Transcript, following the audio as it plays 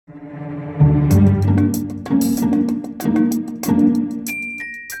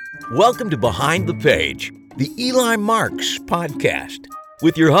Welcome to Behind the Page, the Eli Marks podcast,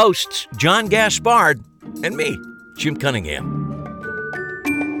 with your hosts, John Gaspard and me, Jim Cunningham.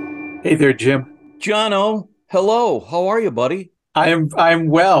 Hey there, Jim. Jono, hello. How are you, buddy? I'm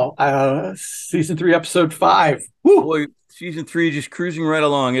well. Season 3, episode 5. Woo! Boy, season 3 just cruising right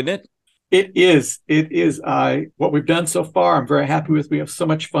along, isn't it? It is. What we've done so far, I'm very happy with. We have so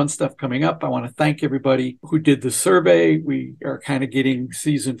much fun stuff coming up. I want to thank everybody who did the survey. We are kind of getting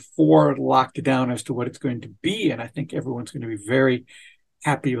season 4 locked down as to what it's going to be. And I think everyone's going to be very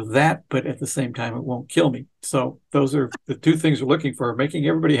happy with that. But at the same time, it won't kill me. So those are the two things we're looking for, making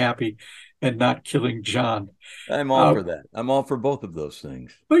everybody happy and not killing John. I'm all for that. I'm all for both of those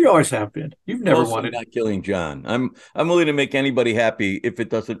things. But you always have been. You've never Mostly wanted not killing John. I'm willing to make anybody happy if it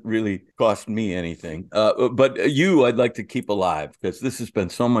doesn't really cost me anything. But I'd like to keep alive because this has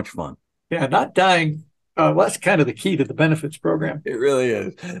been so much fun. Yeah, not dying. Well, that's kind of the key to the benefits program. It really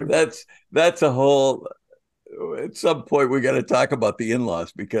is. That's a whole. At some point, we got to talk about the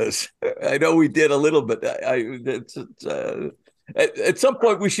in-laws because I know we did a little bit. At some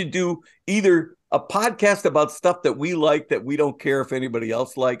point, we should do either a podcast about stuff that we like that we don't care if anybody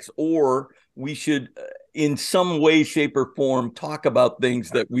else likes, or we should, in some way, shape, or form, talk about things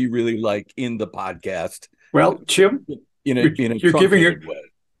that we really like in the podcast. Well, Jim, you're giving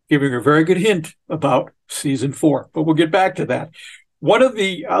a very good hint about season 4, but we'll get back to that. One of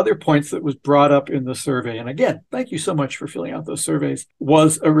the other points that was brought up in the survey, and again, thank you so much for filling out those surveys,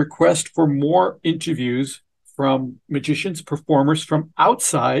 was a request for more interviews from magicians, performers from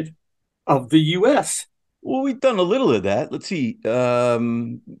outside of the U.S. Well, we've done a little of that. Let's see.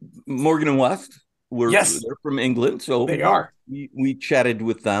 Morgan and West, they're from England, so they are. We chatted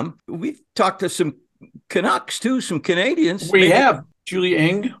with them. We've talked to some Canucks too, some Canadians. We have. Julie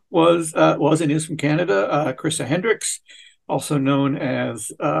Eng was and is from Canada. Krista Hendricks, also known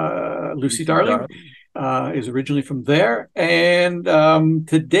as Lucy Darling, is originally from there. And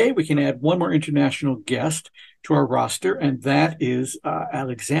today we can add one more international guest to our roster, and that is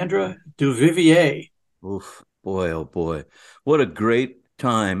Alexandra Duvivier. Oof, boy, oh boy. What a great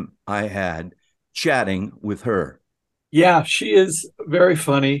time I had chatting with her. Yeah, she is very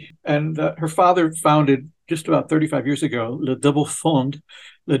funny. And her father founded just about 35 years ago, Le Double Fond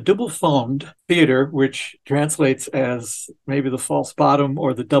Theater, which translates as maybe the false bottom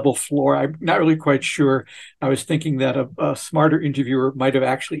or the double floor. I'm not really quite sure. I was thinking that a smarter interviewer might have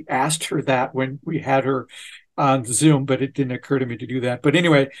actually asked her that when we had her on Zoom, but it didn't occur to me to do that. But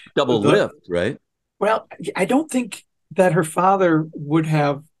anyway. Double lift, right? Well, I don't think that her father would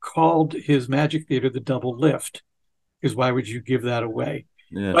have called his magic theater the Double Lift, because why would you give that away?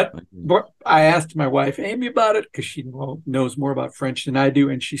 Yeah, but I asked my wife, Amy, about it because she knows more about French than I do.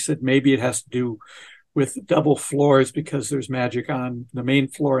 And she said maybe it has to do with double floors because there's magic on the main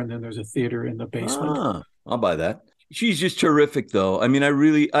floor and then there's a theater in the basement. I'll buy that. She's just terrific, though. I mean,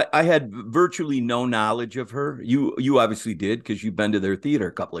 I had virtually no knowledge of her. You obviously did because you've been to their theater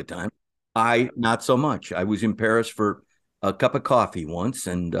a couple of times. I, not so much. I was in Paris for a cup of coffee once,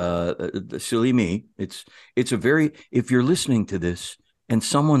 and silly me. It's a very, if you're listening to this, and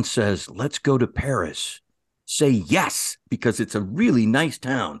someone says, let's go to Paris, say yes, because it's a really nice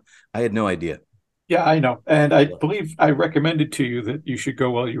town. I had no idea. Yeah, I know. And I believe I recommended to you that you should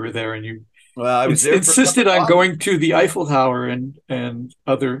go while you were there. And you I was insisted on going to the Eiffel Tower and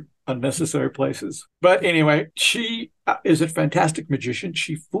other unnecessary places. But anyway, she is a fantastic magician.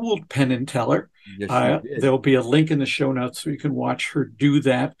 She fooled Penn and Teller. Yes, there'll be a link in the show notes so you can watch her do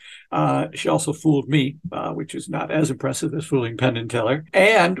that. She also fooled me, which is not as impressive as fooling Penn and Teller.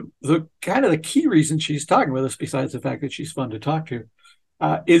 And the key reason she's talking with us, besides the fact that she's fun to talk to,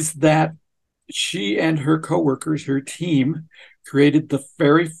 is that she and her coworkers, her team, created the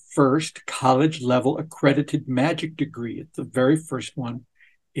very first college-level accredited magic degree. It's the very first one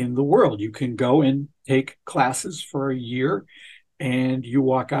in the world. You can go and take classes for a year and you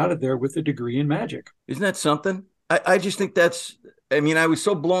walk out of there with a degree in magic. Isn't that something? I just think I was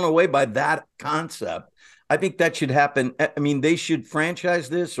so blown away by that concept. I think that should happen. I mean, they should franchise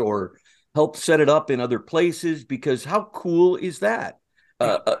this or help set it up in other places, because how cool is that?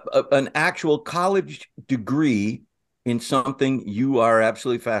 An actual college degree in something you are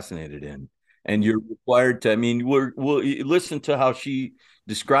absolutely fascinated in. And you're required to, we'll listen to how she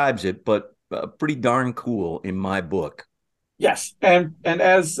describes it, but pretty darn cool in my book. Yes. And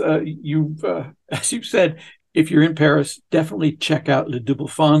as you said, if you're in Paris, definitely check out Le Double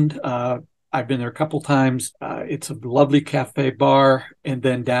Fond. I've been there a couple times. It's a lovely cafe bar. And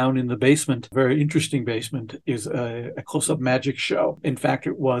then down in the basement, very interesting basement, is a close-up magic show. In fact,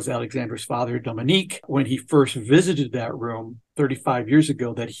 it was Alexandra's father, Dominique, when he first visited that room 35 years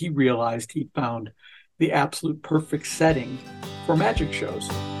ago, that he realized he found the absolute perfect setting for magic shows.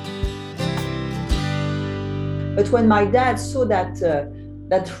 But when my dad saw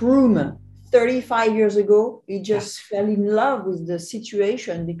that room 35 years ago, he just fell in love with the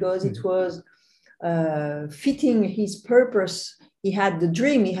situation because it was fitting his purpose. He had the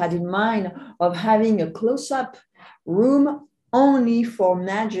dream he had in mind of having a close-up room only for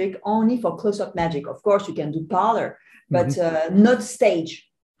magic, only for close-up magic. Of course, you can do parlor, but not stage.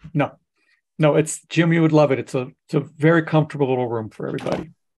 No, it's Jim, you would love it. It's a very comfortable little room for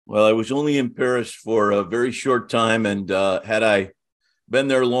everybody. Well, I was only in Paris for a very short time, and had I been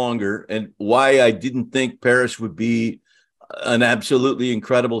there longer, and why I didn't think Paris would be an absolutely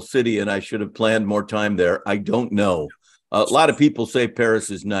incredible city and I should have planned more time there, I don't know. A lot of people say Paris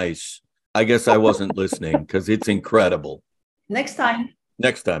is nice. I guess I wasn't listening because it's incredible. Next time.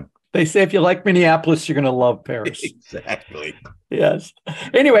 They say if you like Minneapolis, you're going to love Paris. Exactly. Yes.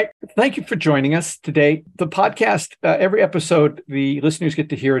 Anyway, thank you for joining us today. The podcast, every episode, the listeners get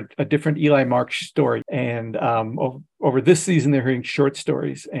to hear a different Eli Marks story. And over this season, they're hearing short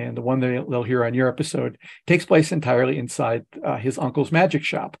stories. And the one they'll hear on your episode takes place entirely inside his uncle's magic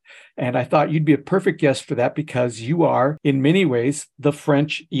shop. And I thought you'd be a perfect guest for that because you are, in many ways, the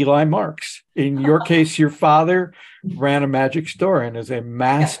French Eli Marks. In your case, your father ran a magic store and is a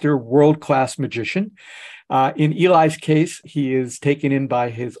master world-class magician. In Eli's case, he is taken in by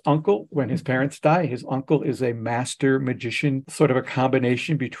his uncle when his parents die. His uncle is a master magician, sort of a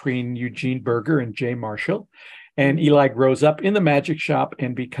combination between Eugene Berger and Jay Marshall. And Eli grows up in the magic shop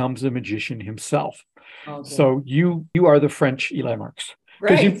and becomes a magician himself. Okay. So you are the French Eli Marks.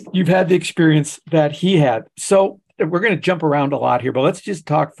 Because you've had the experience that he had. So we're going to jump around a lot here, but let's just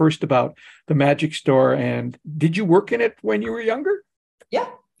talk first about the magic store. And did you work in it when you were younger? Yeah.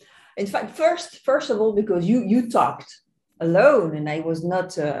 In fact, first of all, because you talked alone and I was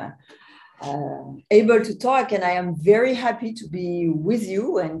not able to talk, and I am very happy to be with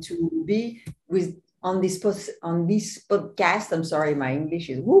you and to be on this podcast. I'm sorry, my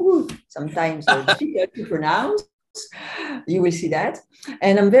English is woo-woo, sometimes difficult to pronounce. You will see that.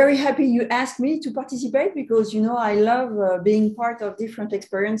 And I'm very happy you asked me to participate because, I love being part of different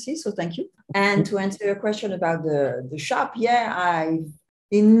experiences. So thank you. And to answer your question about the shop,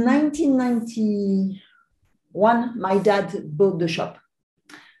 in 1991, my dad bought the shop.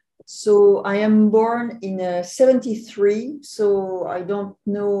 So I am born in 73. So I don't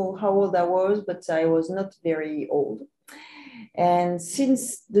know how old I was, but I was not very old. And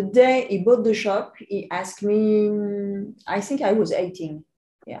since the day he bought the shop, he asked me, I think I was 18.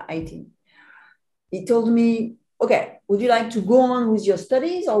 Yeah, 18. He told me, okay, would you like to go on with your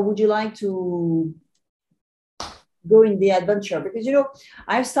studies or would you like to go in the adventure? Because,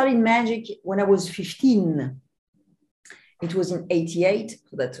 I started magic when I was 15. It was in 88.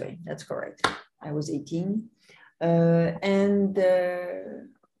 So that's correct. I was 18. And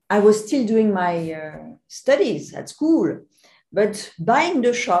I was still doing my studies at school. But buying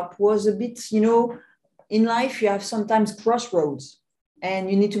the shop was a bit, in life, you have sometimes crossroads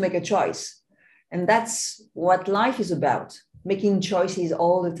and you need to make a choice. And that's what life is about, making choices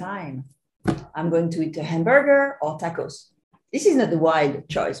all the time. I'm going to eat a hamburger or tacos. This is not the wild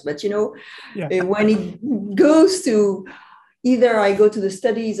choice, but, when it goes to either I go to the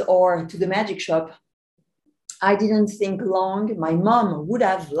studies or to the magic shop, I didn't think long. My mom would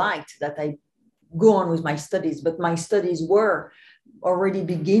have liked that I go on with my studies, but my studies were already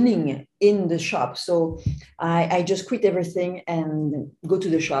beginning in the shop. So I just quit everything and go to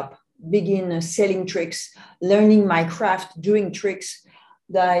the shop, begin selling tricks, learning my craft, doing tricks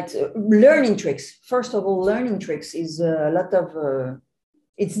learning tricks. First of all, learning tricks is a lot of,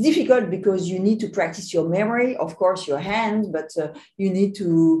 it's difficult because you need to practice your memory, of course, your hands, but you need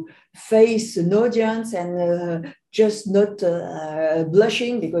to face an audience and just not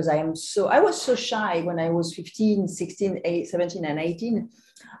blushing because I was so shy when I was 15, 16, 17 and 18.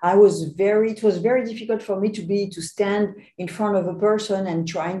 It was very difficult for me to stand in front of a person and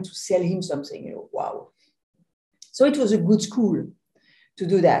trying to sell him something, wow. So it was a good school to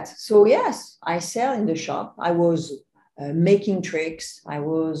do that. So yes, I sell in the shop. I was making tricks. I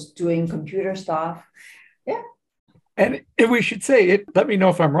was doing computer stuff. Yeah. And we should say it, let me know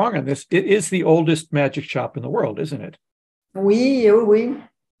if I'm wrong on this. It is the oldest magic shop in the world, isn't it? We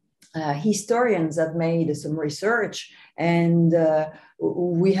historians have made some research and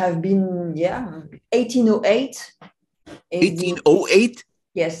we have been, 1808. 1808?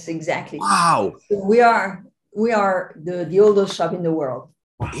 Yes, exactly. Wow. We are the oldest shop in the world.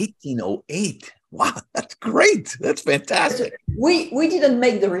 1808. Wow, that's great. That's fantastic. We didn't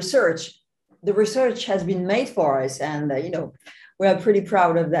make the research. The research has been made for us, and we are pretty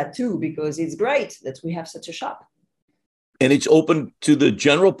proud of that too, because it's great that we have such a shop. And it's open to the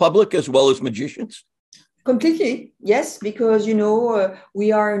general public as well as magicians? Completely, yes, because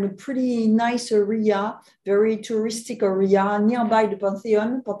we are in a pretty nice area, very touristic area nearby the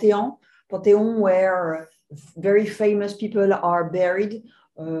Pantheon, where very famous people are buried,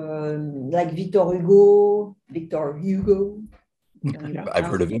 like Victor Hugo. I've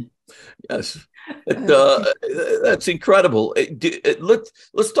heard of him. Yes, that's incredible.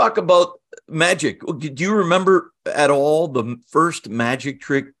 Let's talk about magic. Do you remember at all the first magic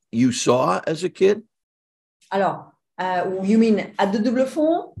trick you saw as a kid? Alors, you mean at the Double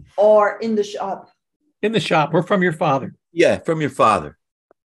Fond or in the shop? In the shop or from your father? Yeah, from your father.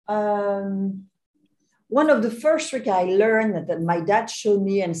 One of the first tricks I learned that my dad showed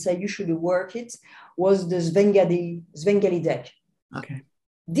me and said you should work it was the Svengali deck. Okay.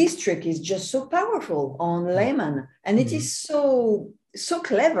 This trick is just so powerful on layman, and it is so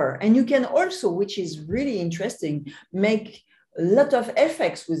clever. And you can also, which is really interesting, make a lot of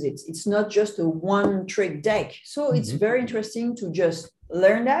effects with it. It's not just a one trick deck. So it's very interesting to just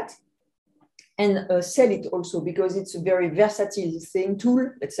learn that and sell it also, because it's a very versatile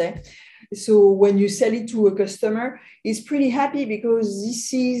tool, let's say. So when you sell it to a customer, he's pretty happy because he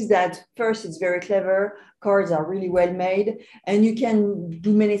sees that first, it's very clever, cards are really well made, and you can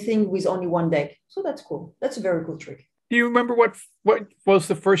do many things with only one deck. So that's cool. That's a very cool trick. Do you remember what was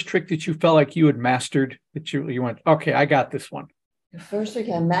the first trick that you felt like you had mastered, that you went, okay, I got this one? The first trick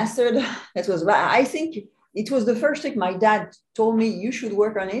I mastered, I think it was the first trick my dad told me you should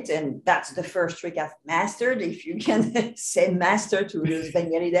work on it. And that's the first trick I've mastered, if you can say master to the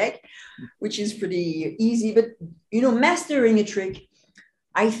Svengali deck, which is pretty easy. But, mastering a trick,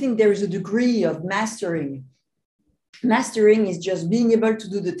 I think there is a degree of mastering. Mastering is just being able to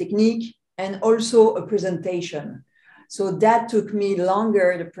do the technique and also a presentation. So that took me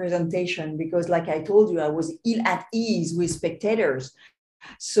longer, the presentation, because like I told you, I was ill at ease with spectators.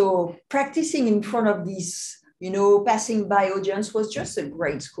 So practicing in front of this, passing by audience was just a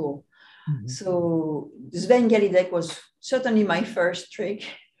great school. So Svengali deck was certainly my first trick,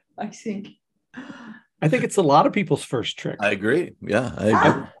 I think. I think it's a lot of people's first trick. I agree. Yeah, I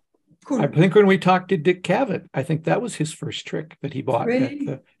agree. Cool. I think when we talked to Dick Cavett, I think that was his first trick that he bought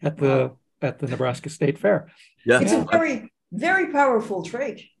at the Nebraska State Fair. Yeah, it's a very, very powerful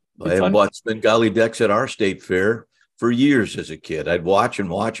trick. I have bought Svengali decks at our state fair for years as a kid. I'd watch them,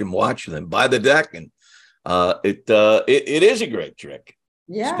 buy the deck, and it is a great trick.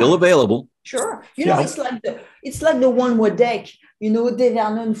 Yeah, still available. Sure, it's like the one more deck. De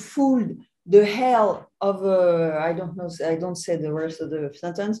Vernon fooled the hell of I don't say the rest of the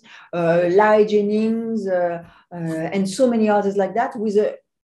sentence. Larry Jennings and so many others like that with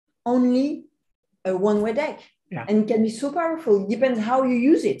only a one-way deck. Yeah. And it can be so powerful. It depends how you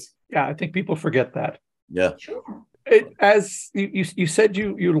use it. Yeah, I think people forget that. Yeah. Sure. As you said,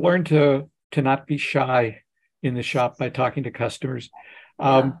 you learned to not be shy in the shop by talking to customers.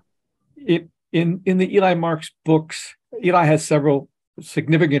 In the Eli Marks books, Eli has several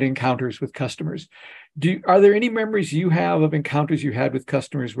significant encounters with customers. Are there any memories you have of encounters you had with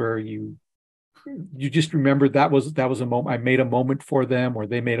customers where you just remember that was a moment, I made a moment for them, or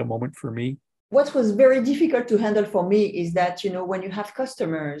they made a moment for me? What was very difficult to handle for me is that, when you have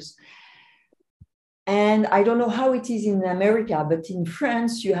customers, and I don't know how it is in America, but in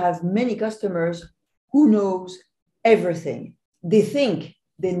France, you have many customers who knows everything. They think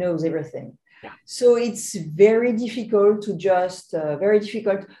they knows everything. Yeah. So it's very difficult to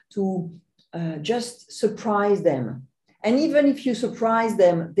just surprise them. And even if you surprise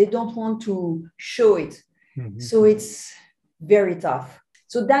them, they don't want to show it. So it's very tough.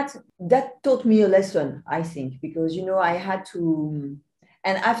 So that taught me a lesson, I think, because, I had to,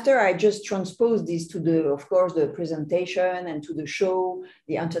 and after I just transposed this to the presentation and to the show,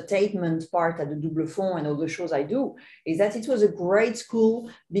 the entertainment part at the Double Fond and all the shows I do, is that it was a great school,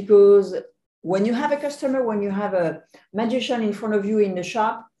 because when you have a customer, when you have a magician in front of you in the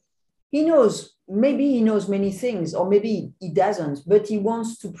shop, maybe he knows many things, or maybe he doesn't, but he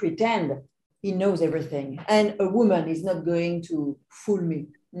wants to pretend he knows everything. And a woman is not going to fool me.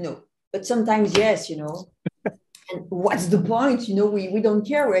 No. But sometimes, yes, And what's the point? We don't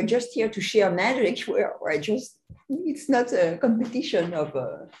care. We're just here to share magic. It's not a competition of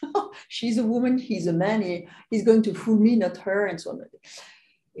she's a woman, he's a man. He's going to fool me, not her, and so on.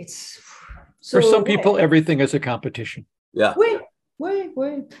 It's so, for some people, everything is a competition. Yeah.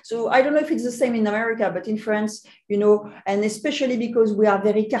 Wait. So I don't know if it's the same in America, but in France, and especially because we are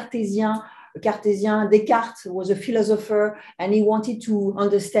very Cartesian, Descartes was a philosopher, and he wanted to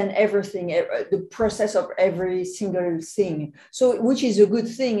understand everything, the process of every single thing. So, which is a good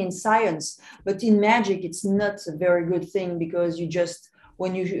thing in science, but in magic, it's not a very good thing, because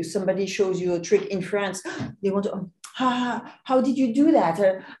when somebody shows you a trick in France, they want to, how did you do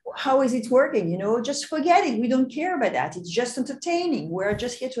that? How is it working? Just forget it. We don't care about that. It's just entertaining. We're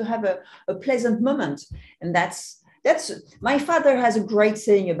just here to have a pleasant moment. And that's my father has a great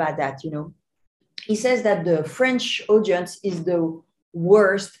saying about that. He says that the French audience is the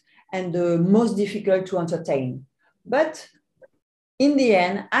worst and the most difficult to entertain. But in the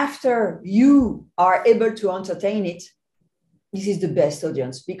end, after you are able to entertain it, this is the best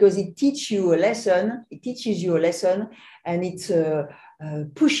audience, because it teaches you a lesson, and it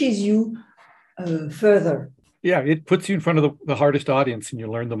pushes you further. Yeah, it puts you in front of the hardest audience, and you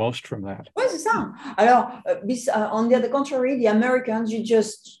learn the most from that. Oui, c'est ça. Alors, on the other contrary, the Americans,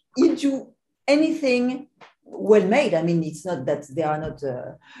 you do anything well made. I mean, it's not that they are not,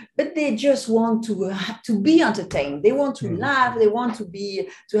 but they just want to be entertained. They want to laugh. They want to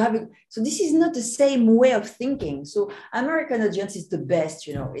have it. So this is not the same way of thinking. So American audience is the best.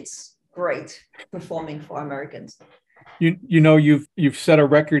 It's great performing for Americans. You've set a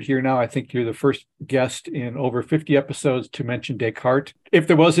record here now. I think you're the first guest in over 50 episodes to mention Descartes. If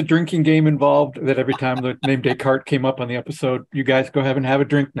there was a drinking game involved, that every time the name Descartes came up on the episode, you guys go ahead and have a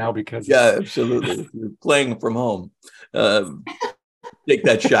drink now, because yeah, absolutely. You're playing from home. Take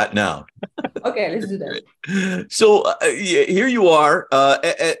that shot now. Okay, let's do that. So here you are.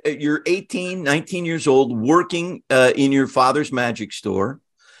 You're 18, 19 years old, working in your father's magic store.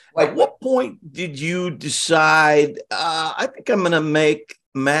 At what point did you decide, I think I'm going to make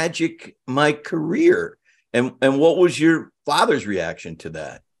magic my career? And what was your father's reaction to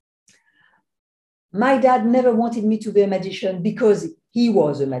that? My dad never wanted me to be a magician because he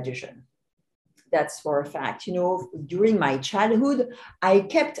was a magician. That's for a fact. During my childhood, I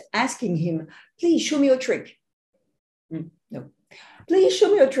kept asking him, please show me a trick. No. Please show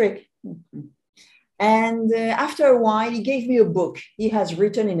me a trick. And after a while, he gave me a book. He has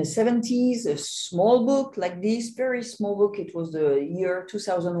written in the 70s, a small book like this, very small book. It was the year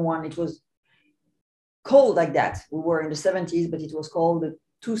 2001. It was called like that. We were in the 70s, but it was called the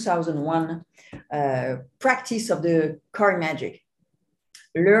 2001 Practice of the Card Magic.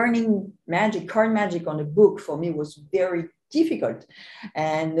 Learning card magic on a book for me was very difficult,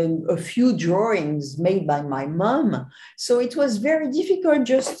 and a few drawings made by my mom. So it was very difficult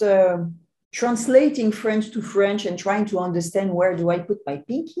just translating French to French and trying to understand, where do I put my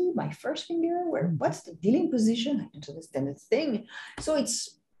pinky, my first finger, what's the dealing position? I don't understand a thing. So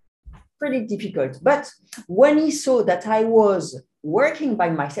it's pretty difficult. But when he saw that I was working by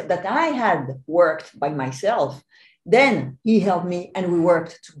myself, that I had worked by myself, then he helped me and we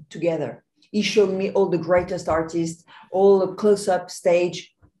worked together. He showed me all the greatest artists, all the close-up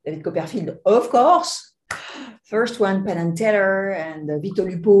stage. David Copperfield, of course. First one, Penn and Teller, and Vito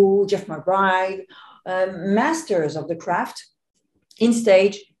Lupo, Jeff McBride, masters of the craft, in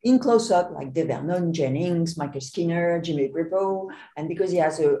stage, in close-up, like De Vernon, Jennings, Michael Skinner, Jimmy Grippo, and because he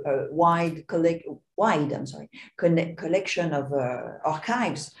has a wide collection of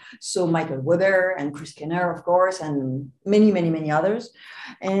archives, so Michael Weber and Chris Kenner, of course, and many, many, many others.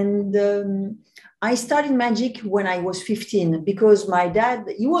 And I started magic when I was 15, because my dad,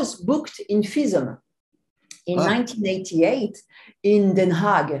 he was booked in FISM in 1988 in Den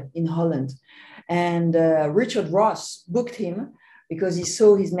Haag, in Holland. And Richard Ross booked him because he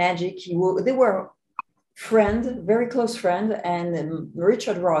saw his magic. They were very close friend, and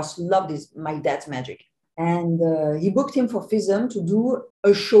Richard Ross loved my dad's magic. And he booked him for FISM to do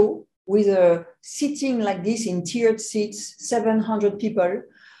a show with a sitting like this in tiered seats, 700 people.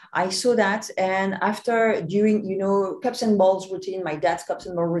 I saw that, and after, during, cups and balls routine, my dad's cups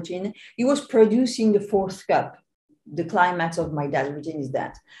and ball routine, he was producing the fourth cup. The climax of my dad's routine is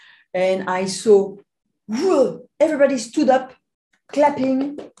that. And I saw, whoa, everybody stood up,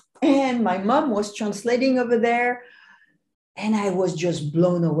 clapping, and my mom was translating over there. And I was just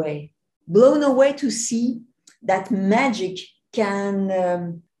blown away to see that magic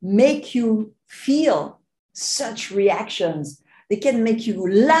can make you feel such reactions. They can make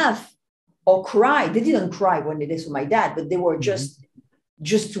you laugh or cry. They didn't cry when they saw my dad, but they were just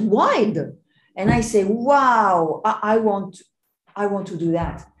wild. And I say, wow, I want to do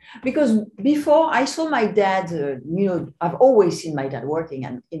that. Because before I saw my dad, I've always seen my dad working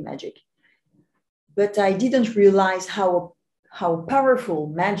in magic. But I didn't realize how powerful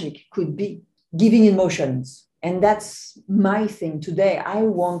magic could be, giving emotions. And that's my thing today. I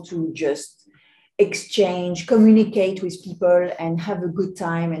want to just exchange, communicate with people and have a good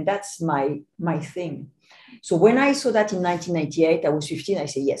time. And that's my thing. So when I saw that in 1998, I was 15, I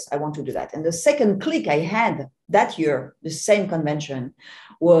said, yes, I want to do that. And the second click I had that year, the same convention,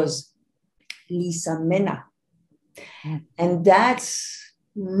 was Lisa Mena. And that's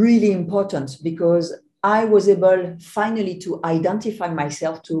really important because I was able finally to identify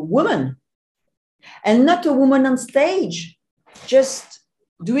myself to a woman and not a woman on stage, just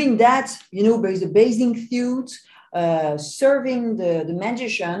doing that, with the bathing suit, serving the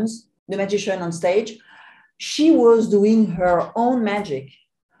magician on stage. She was doing her own magic,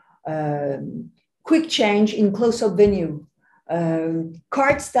 quick change in close-up venue,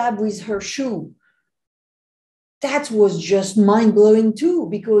 card stab with her shoe. That was just mind-blowing too,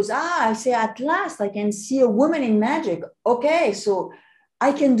 because I say, at last I can see a woman in magic. Okay, so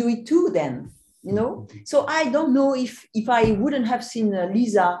I can do it too then, So I don't know if I wouldn't have seen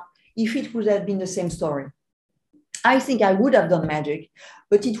Lisa, if it would have been the same story. I think I would have done magic,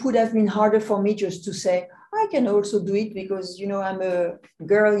 but it would have been harder for me just to say, I can also do it because, I'm a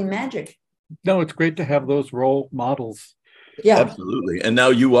girl in magic. No, it's great to have those role models. Yeah, absolutely. And now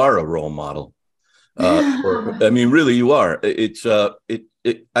you are a role model. Really, you are. It's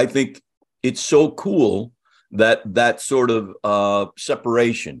I think it's so cool that sort of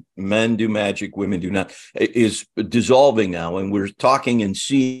separation, men do magic, women do not, is dissolving now, and we're talking and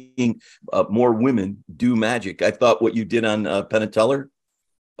seeing more women do magic. I thought what you did on Penn and Teller,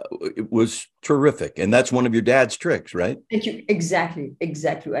 it was terrific, and that's one of your dad's tricks, right? Thank you. Exactly.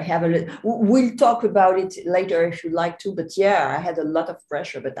 I have we'll talk about it later if you'd like to, but yeah, I had a lot of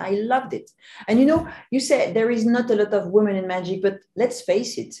pressure, but I loved it. And you said there is not a lot of women in magic, but let's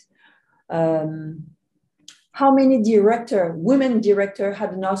face it. How many women director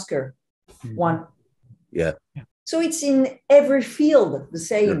had an Oscar? One. Yeah. So it's in every field the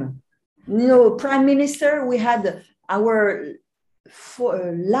same. Sure. Prime Minister, we had our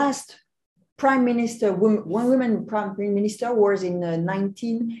last prime minister, one woman prime minister was in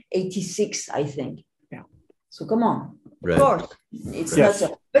 1986, I think. Yeah. So come on. Right. Of course, it's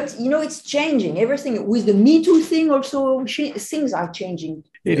not. But it's changing. Everything with the Me Too thing also, things are changing.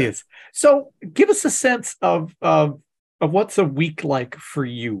 It is. So give us a sense of what's a week like for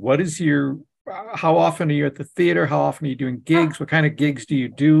you. What is how often are you at the theater? How often are you doing gigs? What kind of gigs do you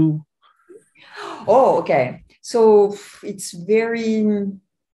do? Oh, okay. So it's very,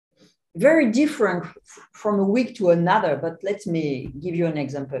 very different from a week to another, but let me give you an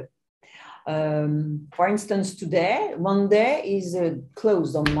example. For instance, today, Monday is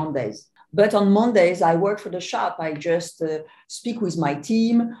closed on Mondays. But on Mondays, I work for the shop. I just speak with my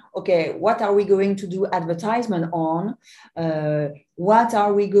team. Okay, what are we going to do advertisement on? What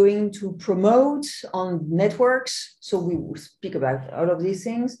are we going to promote on networks? So we will speak about all of these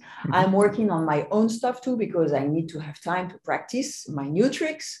things. Mm-hmm. I'm working on my own stuff too, because I need to have time to practice my new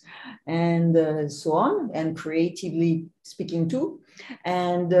tricks and so on, and creatively speaking too.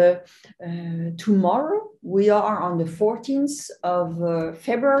 And tomorrow we are on the 14th of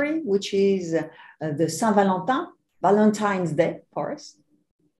February, which is the Saint-Valentin, Valentine's Day for us.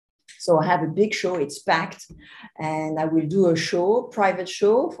 So I have a big show, it's packed, and I will do a private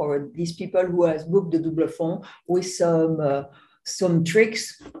show for these people who has booked the double fond with some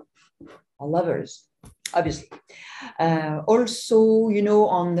tricks for lovers, obviously. Also,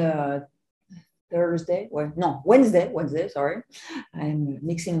 on the Wednesday, sorry. I'm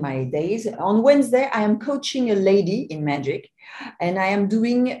mixing my days. On Wednesday, I am coaching a lady in magic, and I am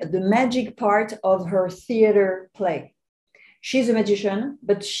doing the magic part of her theater play. She's a magician,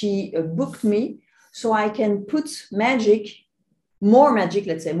 but she booked me so I can put more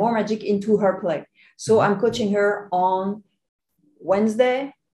magic into her play. So I'm coaching her on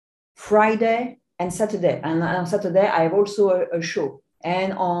Wednesday, Friday, and Saturday. And on Saturday, I have also a show.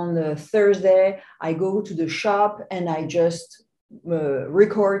 And on Thursday, I go to the shop and I just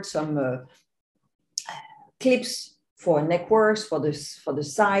record some clips for networks, for the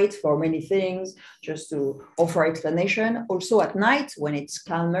site, for many things, just to offer explanation. Also at night, when it's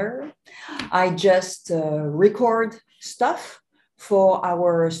calmer, I just record stuff for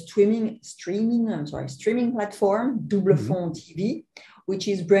our streaming platform, Double Fond TV, which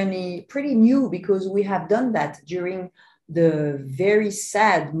is pretty new because we have done that during the very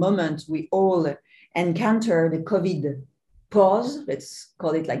sad moment we all encountered, the COVID pause, let's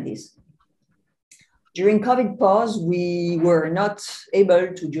call it like this. During COVID pause, we were not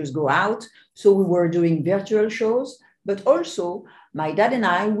able to just go out. So we were doing virtual shows, but also my dad and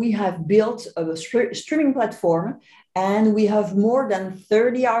I, we have built a streaming platform And we have more than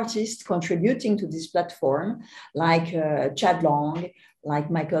 30 artists contributing to this platform, like Chad Long,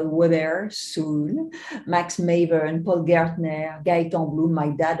 like Michael Weber soon, Max Mavern, Paul Gertner, Gaëtan Bloom, my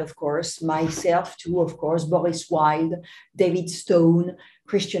dad, of course, myself too, of course, Boris Wilde, David Stone,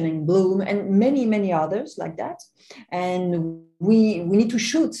 Christian Bloom, and many, many others like that. And we need to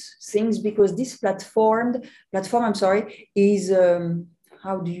shoot things because this platform, is,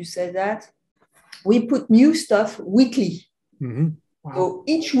 how do you say that? We put new stuff weekly. Mm-hmm. Wow. So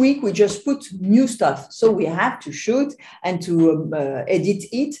each week we just put new stuff. So we have to shoot and to edit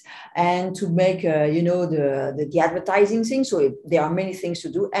it and to make, the advertising thing. So there are many things to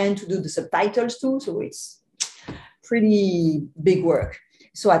do and to do the subtitles too. So it's pretty big work.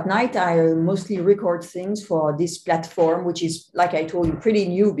 So at night, I mostly record things for this platform, which is, like I told you, pretty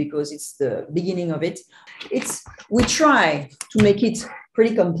new because it's the beginning of it. We try to make it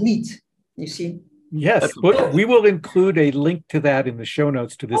pretty complete, you see. Yes, but we will include a link to that in the show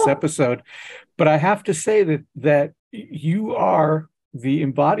notes to this episode. But I have to say that you are the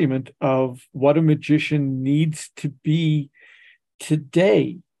embodiment of what a magician needs to be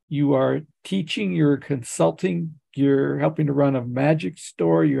today. You are teaching, you're consulting, you're helping to run a magic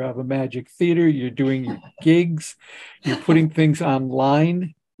store, you have a magic theater, you're doing your gigs, you're putting things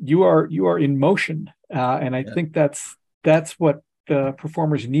online. You are in motion, and I think that's what the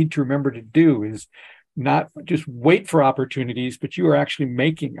performers need to remember to do, is not just wait for opportunities, but you are actually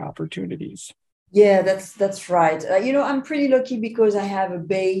making opportunities. Yeah, that's right. I'm pretty lucky because I have a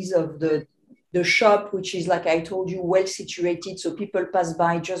base of the shop, which is, like I told you, well situated. So people pass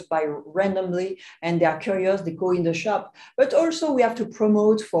by just by randomly and they are curious, they go in the shop. But also we have to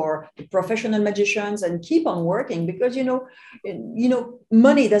promote for the professional magicians and keep on working because,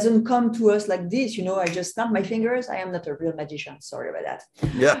 money doesn't come to us like this. I just snap my fingers. I am not a real magician. Sorry about that.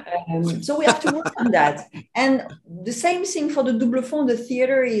 Yeah. So we have to work on that. And the same thing for the Double Fond. The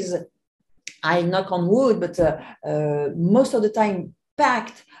theater is, I knock on wood, but most of the time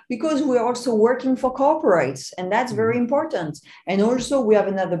packed, because we're also working for corporates, and that's very important. And also we have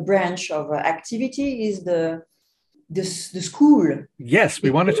another branch of activity is the school. Yes,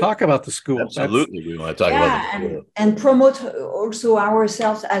 we want to talk about the school. Absolutely, we want to talk about the school. And promote also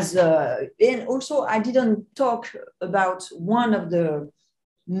ourselves as and also I didn't talk about one of the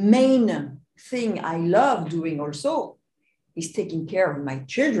main thing I love doing also is taking care of my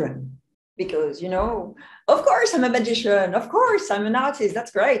children. Because, of course, I'm a magician. Of course, I'm an artist.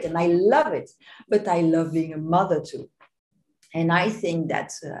 That's great. And I love it. But I love being a mother too. And I think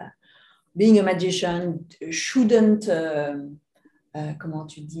that being a magician shouldn't, how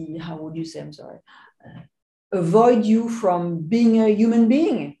would you say, I'm sorry, avoid you from being a human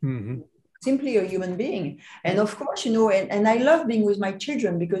being. Mm-hmm. Simply a human being. And of course, and I love being with my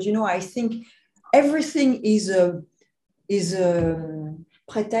children because, I think everything is a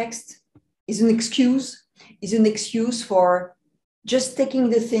pretext, is an excuse for just taking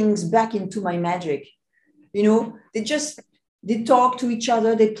the things back into my magic. They talk to each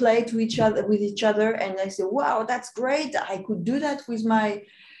other, they play with each other, and I say, wow, that's great. I could do that with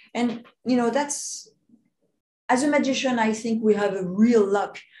that's, as a magician, I think we have a real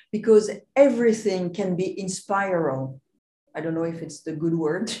luck because everything can be inspiral. I don't know if it's the good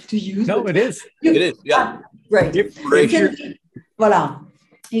word to use. No, it is. It is, yeah. Right.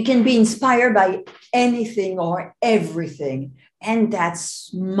 You can be inspired by anything or everything. And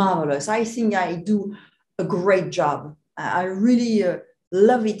that's marvelous. I think I do a great job. I really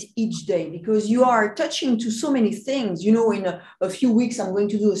love it each day because you are touching to so many things. In a few weeks, I'm going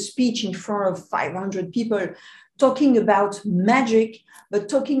to do a speech in front of 500 people talking about magic, but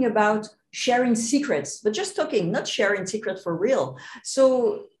talking about sharing secrets, but just talking, not sharing secrets for real.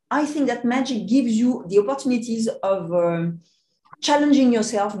 So I think that magic gives you the opportunities of challenging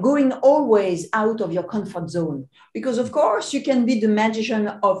yourself, going always out of your comfort zone. Because of course you can be the magician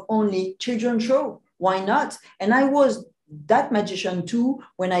of only children's show. Why not? And I was that magician too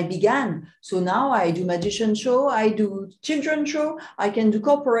when I began. So now I do magician show, I do children's show, I can do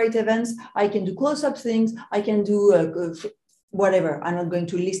corporate events, I can do close-up things, I can do whatever. I'm not going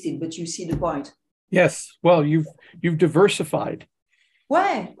to list it, but you see the point. Yes. Well, you've diversified.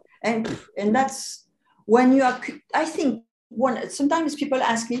 Why? And that's when you are, I think, sometimes people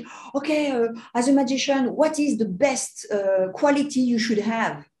ask me, okay, as a magician, what is the best quality you should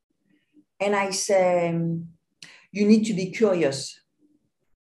have? And I say, you need to be curious.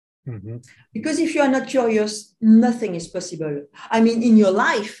 Mm-hmm. Because if you are not curious, nothing is possible. I mean, in your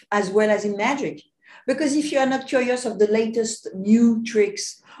life as well as in magic. Because if you are not curious of the latest new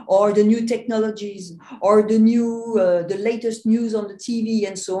tricks or the new technologies or the latest news on the TV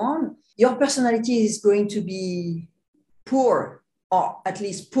and so on, your personality is going to be poor, or at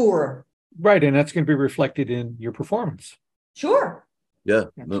least poorer. Right. And that's going to be reflected in your performance. Sure. Yeah.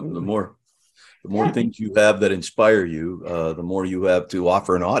 The more things you have that inspire you, the more you have to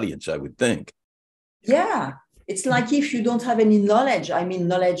offer an audience, I would think. Yeah. It's like if you don't have any knowledge, I mean,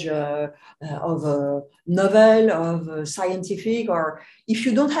 knowledge of a novel, of scientific, or if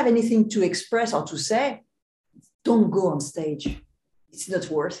you don't have anything to express or to say, don't go on stage. It's not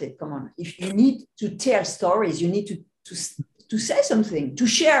worth it. Come on. If you need to tell stories, you need to say something, to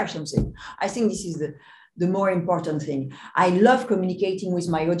share something. I think this is the more important thing. I love communicating with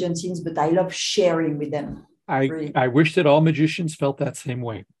my audiences, but I love sharing with them. Really. I wish that all magicians felt that same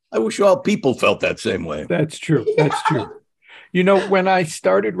way. I wish all people felt that same way. That's true. That's true. You know, when I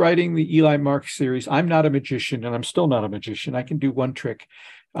started writing the Eli Marks series, I'm not a magician, and I'm still not a magician. I can do one trick.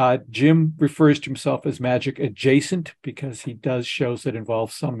 Jim refers to himself as magic adjacent because he does shows that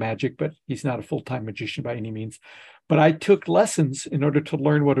involve some magic, but he's not a full-time magician by any means. But I took lessons in order to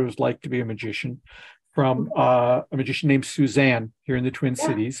learn what it was like to be a magician from a magician named Suzanne here in the Twin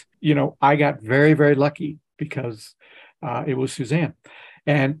Cities. You know, I got very, very lucky because it was Suzanne.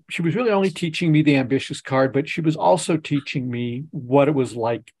 And she was really only teaching me the ambitious card, but she was also teaching me what it was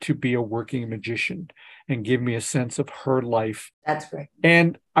like to be a working magician and give me a sense of her life. That's great.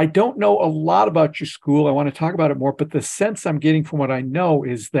 And I don't know a lot about your school. I want to talk about it more, but the sense I'm getting from what I know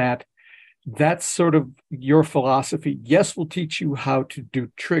is that that's sort of your philosophy. Yes, we'll teach you how to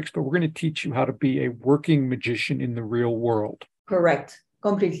do tricks, but we're going to teach you how to be a working magician in the real world. Correct.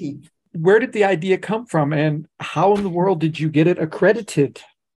 Completely. Where did the idea come from, and how in the world did you get it accredited?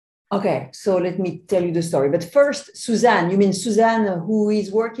 Okay, so let me tell you the story. But first, Suzanne, you mean Suzanne who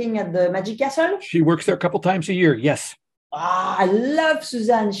is working at the Magic Castle? She works there a couple times a year, yes. I love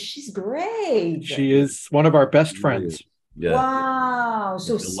Suzanne. She's great. She is one of our best friends. Yeah. Wow.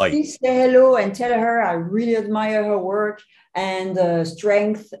 So please say hello and tell her I really admire her work and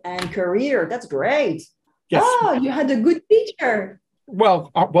strength and career. That's great. Yes. Oh, you had a good teacher.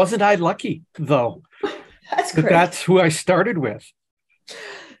 Well, wasn't I lucky, though? That's great. That's who I started with.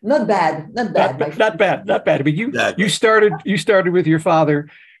 Not bad. Not bad. Not bad. But you started with your father.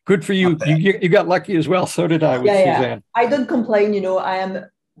 Good for you. You got lucky as well. So did I with Suzanne. I don't complain. You know, I am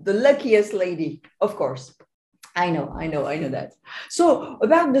the luckiest lady, of course. I know that. So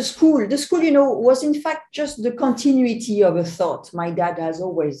about the school, you know, was in fact just the continuity of a thought. My dad has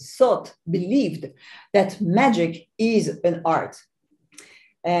always believed that magic is an art.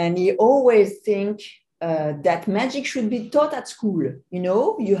 And he always think that magic should be taught at school. You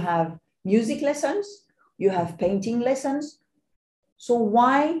know, you have music lessons, you have painting lessons. So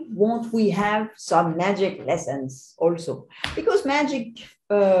why won't we have some magic lessons also? Because magic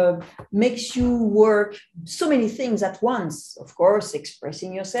makes you work so many things at once. Of course,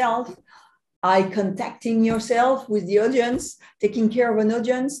 expressing yourself, eye contacting yourself with the audience, taking care of an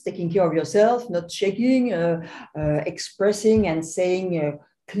audience, taking care of yourself, not shaking, expressing and saying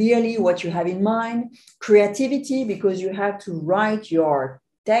clearly what you have in mind. Creativity, because you have to write your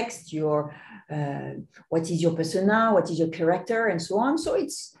text, what is your persona, what is your character, and so on. So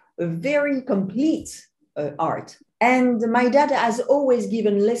it's a very complete art. And my dad has always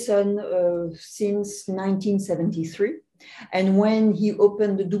given lesson since 1973. And when he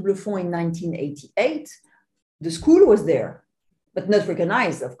opened the Double Fond in 1988, the school was there, but not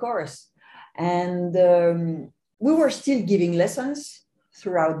recognized, of course. And we were still giving lessons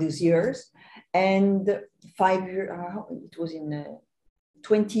throughout these years. And 5 years, it was in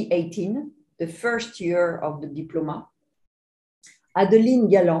 2018, the first year of the diploma, Adeline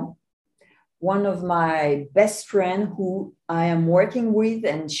Galland, one of my best friends who I am working with,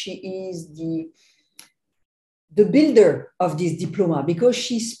 and she is the builder of this diploma, because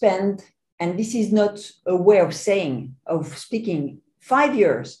she spent, and this is not a way of speaking, 5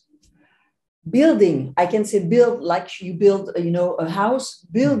 years building, I can say build like you build, a house,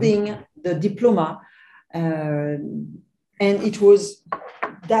 building the diploma. And it was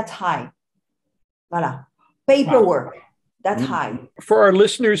that high. Voilà. Paperwork. Wow. That high. For our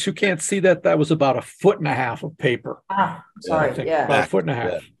listeners who can't see that, that was about 1.5 feet of paper. Sorry. Yeah. About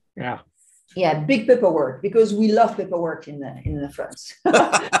 1.5 feet. Yeah. Yeah, big paperwork, because we love paperwork in France.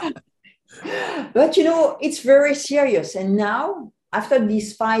 But it's very serious. And now, after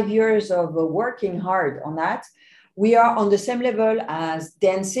these 5 years of working hard on that, we are on the same level as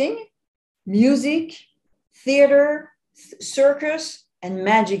dancing, music, theater, circus, and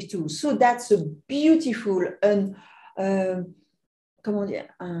magic too. So that's a beautiful and an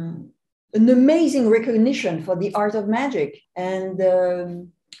amazing recognition for the art of magic. And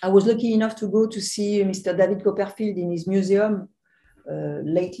I was lucky enough to go to see Mr. David Copperfield in his museum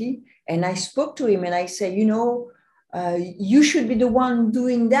lately. And I spoke to him and I said, You should be the one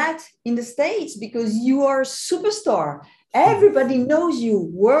doing that in the States because you are a superstar. Everybody knows you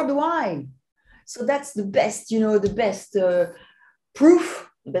worldwide. So that's the best, the best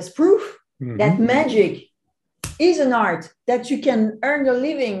proof that magic is an art, that you can earn a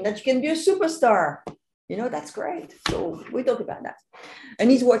living, that you can be a superstar. That's great. So we talk about that.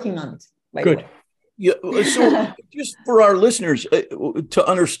 And he's working on it. Good. Yeah. So just for our listeners to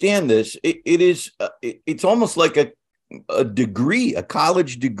understand this, it's almost like a degree, a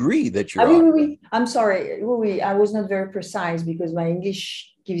college degree that you're on. I'm sorry. I was not very precise because my English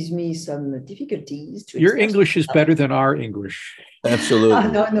gives me some difficulties. Your English is better than our English.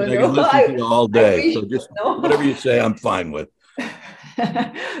 Absolutely. No. I can listen to you all day. So just whatever you say, I'm fine with.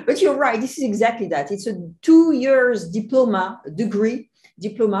 But you're right. This is exactly that. It's a 2 years diploma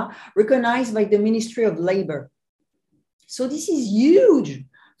recognized by the Ministry of Labor. So this is huge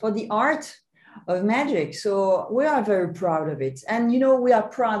for the art of magic. So we are very proud of it. And, we are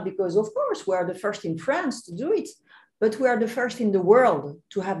proud because, of course, we are the first in France to do it, but we are the first in the world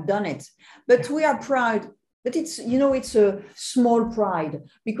to have done it. But we are proud. But it's a small pride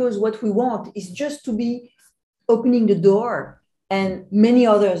because what we want is just to be opening the door, and many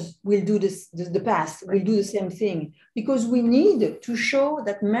others will do this. The past will do the same thing because we need to show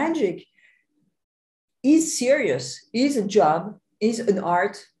that magic is serious, is a job, is an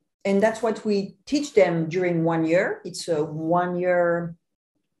art, and that's what we teach them during 1 year. It's a 1 year,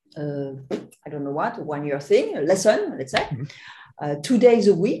 I don't know what, 1 year thing, a lesson, let's say, 2 days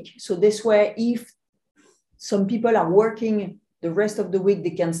a week. So this way, if some people are working the rest of the week,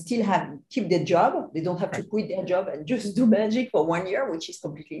 they can still keep their job. They don't have to quit their job and just do magic for 1 year, which is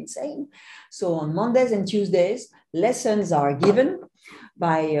completely insane. So on Mondays and Tuesdays, lessons are given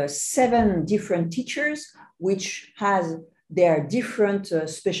by 7 different teachers, which has their different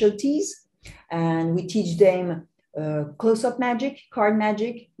specialties. And we teach them close-up magic, card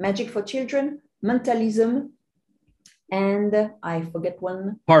magic, magic for children, mentalism, and I forget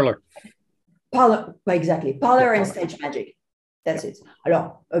one. Parlor, exactly. Parlor and stage magic. That's it.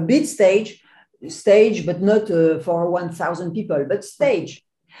 Alors, a bit stage, but not for 1,000 people, but stage.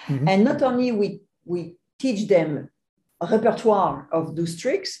 And not only we teach them a repertoire of those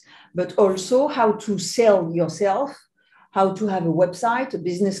tricks, but also how to sell yourself, how to have a website, a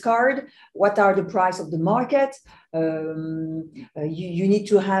business card, what are the price of the market. You need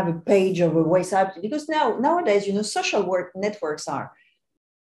to have a page of a website because nowadays, social networks are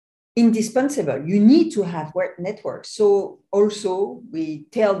indispensable. You need to have work networks. So also we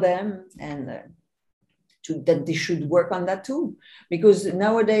tell them that they should work on that too, because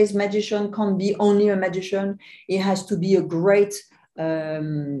nowadays magician can't be only a magician. He has to be a great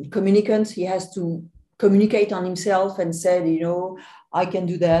communicant. He has to communicate on himself and said, I can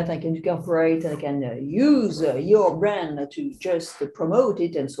do that. I can do corporate. I can use your brand to just promote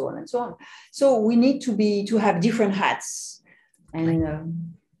it and so on and so on. So we need to have different hats,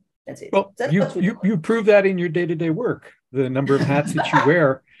 and that's it. Well, you prove that in your day-to-day work, the number of hats that you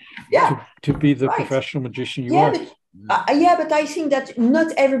wear to be the professional magician you are. But I think that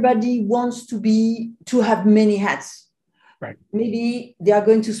not everybody wants to have many hats. Right. Maybe they are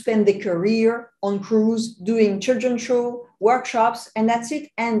going to spend their career on cruise, doing children's show, workshops, and that's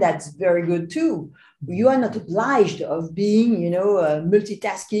it. And that's very good too. You are not obliged of being,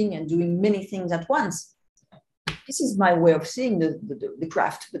 multitasking and doing many things at once. This is my way of seeing the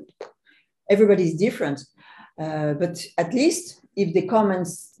craft, but everybody's different. But at least if they come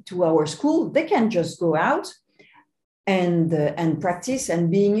to our school, they can just go out and practice and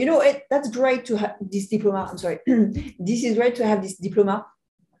being, that's great to have this diploma. I'm sorry. This is great to have this diploma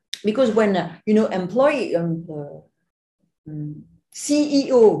because when, employee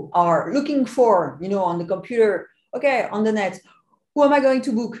CEO are looking for, on the computer, on the net, who am I going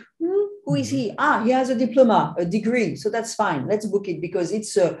to book? Who is he? He has a diploma, a degree. So that's fine. Let's book it because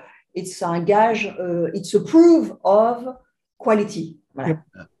it's a gage, it's a proof of quality. Voilà.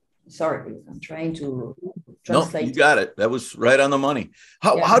 Yep. Sorry, I'm trying to translate. No, you got it. That was right on the money.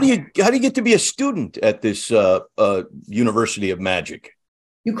 How do you get to be a student at this University of Magic?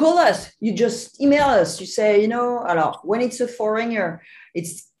 You call us. You just email us. You say, when it's a foreigner,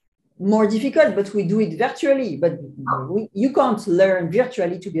 it's more difficult, but we do it virtually. But you can't learn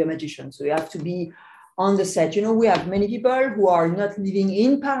virtually to be a magician. So you have to be on the set. We have many people who are not living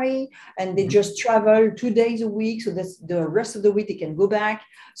in Paris and they just travel 2 days a week. So that's the rest of the week they can go back.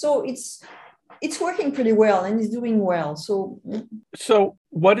 So it's working pretty well and it's doing well. So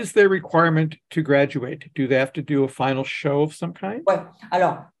what is their requirement to graduate? Do they have to do a final show of some kind? Well,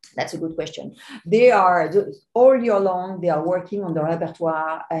 alors, that's a good question. They are all year long, they are working on the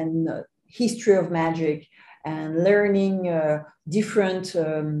repertoire and history of magic and learning different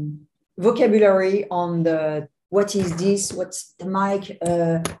vocabulary on the what is this, what's the mic,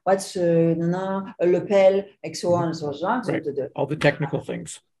 what's a lapel, and so on and so on. Right. All the technical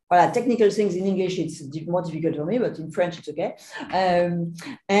things. Voilà, technical things in English, it's more difficult for me, but in French, it's okay.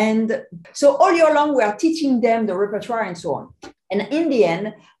 And so all year long, we are teaching them the repertoire and so on. And in the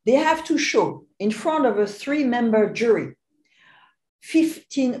end, they have to show in front of a 3-member jury,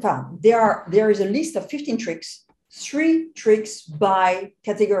 15, there is a list of 15 tricks, 3 tricks by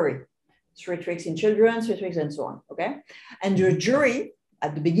category, 3 tricks in children, 3 tricks and so on, okay? And the jury,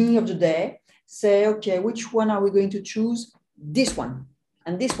 at the beginning of the day, say, okay, which one are we going to choose? This one.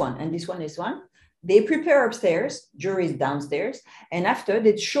 And this one, and this one, this one. They prepare upstairs, jury is downstairs, and after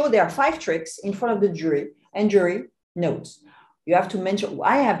they show their 5 tricks in front of the jury, and jury notes. You have to mention,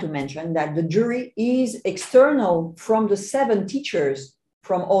 I have to mention that the jury is external from the 7 teachers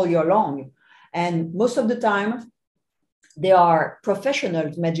from all year long. And most of the time, they are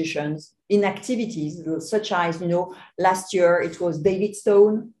professional magicians in activities such as, last year it was David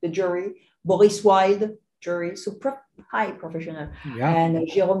Stone, the jury, Boris Wilde, jury, so high professional, and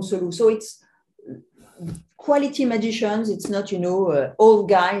Jérôme Solou. So it's quality magicians. It's not, old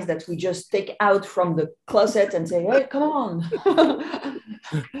guys that we just take out from the closet and say, hey, come on.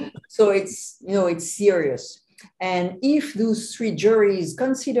 So it's, it's serious. And if those 3 juries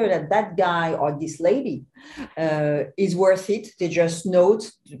consider that guy or this lady is worth it, they just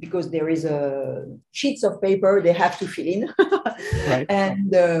note, because there is a sheets of paper they have to fill in. Right.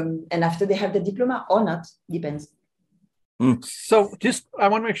 And after they have the diploma or not, depends. So I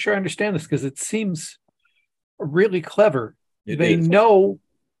want to make sure I understand this, because it seems really clever. They know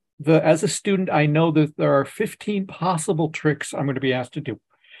as a student, I know that there are 15 possible tricks I'm going to be asked to do.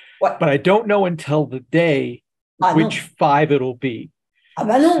 What? But I don't know until the day which 5 it'll be. Ah,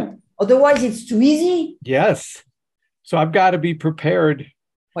 bah non. Otherwise, it's too easy. Yes. So I've got to be prepared.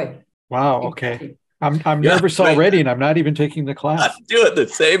 Wait. Wow. Okay. I'm nervous already, and I'm not even taking the class. I'm doing the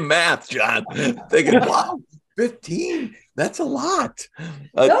same math, John. Thinking, wow, 15? That's a lot.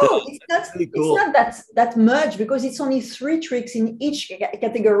 No, it's not. Cool. It's not that much, because it's only 3 tricks in each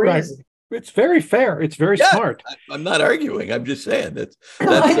category. Right. It's very fair. It's very smart. I'm not arguing. I'm just saying that's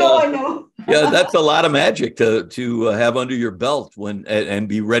I know. Yeah, that's a lot of magic to have under your belt and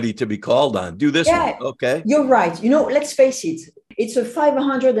be ready to be called on. Do this one. Okay. You're right. Let's face it. It's a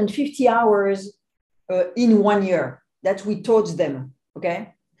 550 hours in 1 year that we taught them.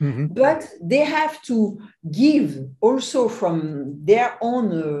 Okay. Mm-hmm. But they have to give also from their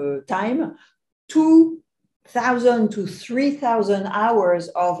own time 2,000 to 3,000 hours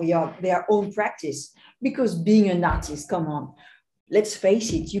of their own practice, because being an artist, come on, let's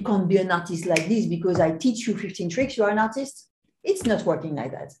face it, you can't be an artist like this because I teach you 15 tricks, you are an artist. It's not working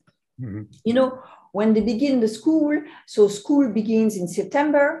like that. Mm-hmm. When they begin the school, so school begins in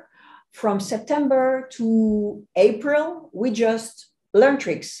September. From September to April, we just learn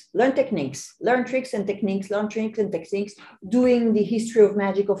tricks, learn techniques, learn tricks and techniques, learn tricks and techniques, doing the history of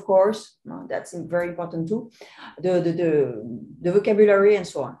magic, of course. That's very important too. The vocabulary and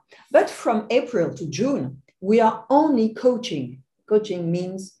so on. But from April to June, we are only coaching. Coaching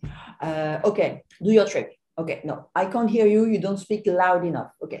means, okay, do your trick. Okay, no, I can't hear you. You don't speak loud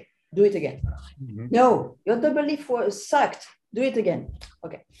enough. Okay, do it again. Mm-hmm. No, your double leaf was sucked. Do it again.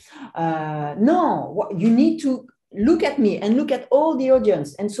 Okay. No, you need to look at me and look at all the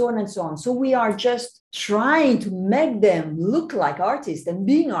audience and so on and so on. So we are just trying to make them look like artists and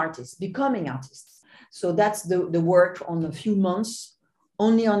being artists, becoming artists. So that's the work on a few months,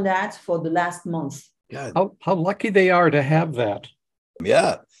 only on that for the last month. God. How lucky they are to have that.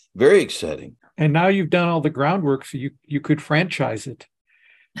 Yeah, very exciting. And now you've done all the groundwork, so you could franchise it.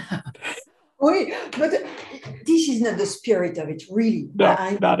 Wait, but this is not the spirit of it, really. No,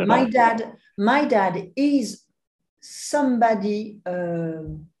 not at all. My dad is somebody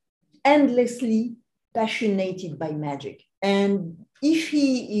endlessly passionate by magic. And if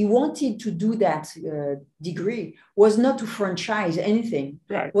he wanted to do that degree, was not to franchise anything,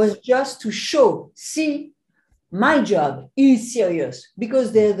 right. Was just to show, see, my job is serious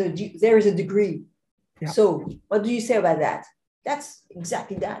because there is a degree. Yeah. So what do you say about that? That's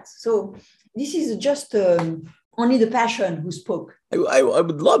exactly that. So this is just only the passion who spoke. I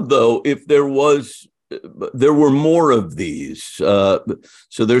would love, though, if there were more of these. So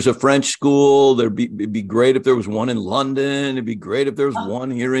there's a French school. It'd be great if there was one in London. It'd be great if there was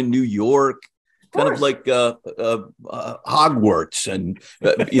one here in New York. kind of like Hogwarts, and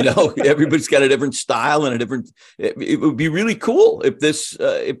everybody's got a different style and a different. It would be really cool if this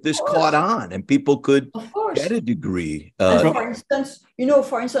caught on and people could get a degree. And for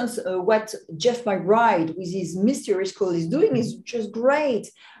instance, what Jeff McBride with his Mysterious Code is doing is just great,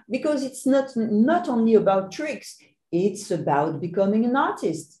 because it's not only about tricks, it's about becoming an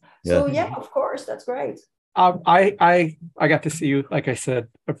artist. So yeah, of course, that's great. I got to see you, like I said,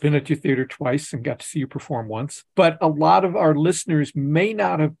 I've been at your theater twice and got to see you perform once, but a lot of our listeners may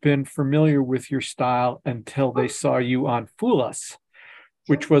not have been familiar with your style until they saw you on Fool Us,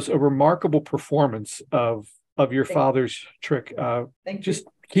 which was a remarkable performance of your father's trick.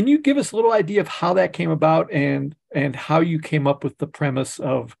 Can you give us a little idea of how that came about and how you came up with the premise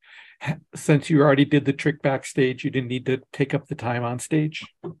of, since you already did the trick backstage, you didn't need to take up the time on stage?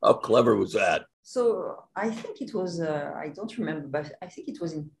 How clever was that? So I think it was, I don't remember, but I think it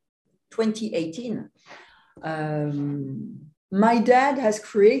was in 2018. My dad has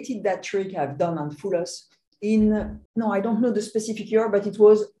created that trick I've done on Fool Us I don't know the specific year, but it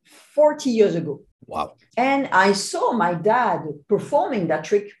was 40 years ago. Wow. And I saw my dad performing that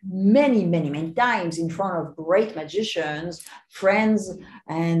trick many, many, many times in front of great magicians, friends,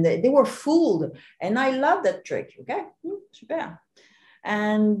 and they were fooled. And I love that trick. Okay, super.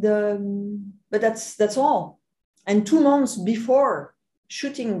 And but that's all. And 2 months before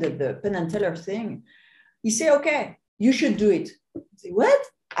shooting the Penn and Teller thing, he said, "Okay, you should do it." I say, "What?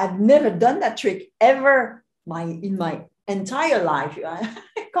 I've never done that trick ever in my entire life. I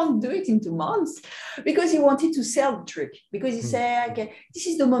can't do it in 2 months," because he wanted to sell the trick. Because he said, "Okay, this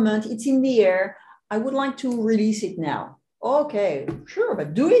is the moment. It's in the air. I would like to release it now." Okay, sure,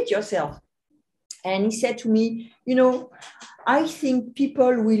 but do it yourself. And he said to me, I think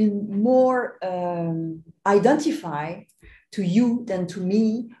people will more identify to you than to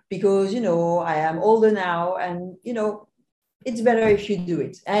me, because, I am older now, and, it's better if you do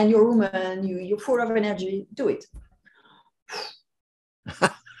it. And you're a woman, you're full of energy, do it.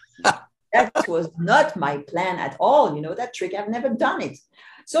 That was not my plan at all. That trick, I've never done it.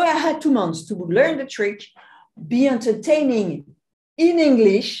 So I had 2 months to learn the trick, be entertaining in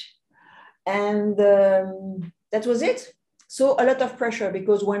English, and that was it. So a lot of pressure,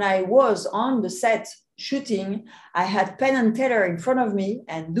 because when I was on the set shooting, I had Penn and Teller in front of me,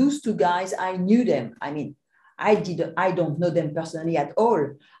 and those two guys, I knew them. I mean, I don't know them personally at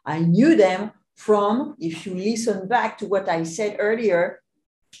all. I knew them from, if you listen back to what I said earlier,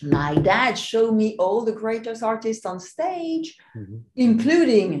 my dad showed me all the greatest artists on stage,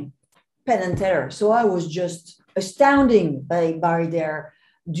 including Penn and Teller. So I was just astounded by their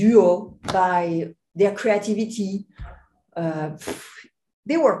duo, by their creativity.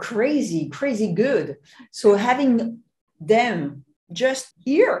 They were crazy good. So having them just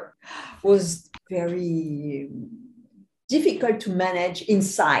here was very difficult to manage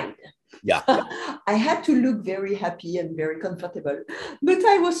inside. Yeah. I had to look very happy and very comfortable, but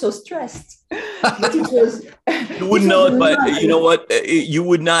I was so stressed. But it was. You wouldn't know it, but you know what? You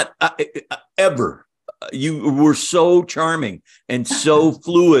would not ever. You were so charming and so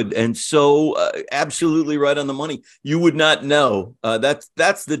fluid and so absolutely right on the money. You would not know. There's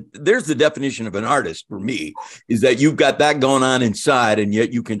the definition of an artist for me, is that you've got that going on inside, and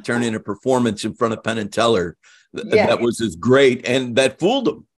yet you can turn in a performance in front of Penn and Teller that was as great, and that fooled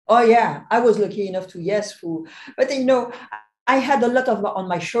them. Oh yeah, I was lucky enough to fool, but I had a lot of on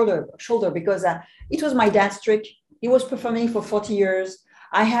my shoulder because it was my dad's trick. He was performing for 40 years.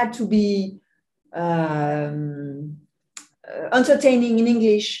 I had to be entertaining in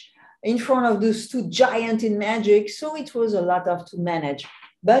English in front of those two giants in magic. So it was a lot to manage,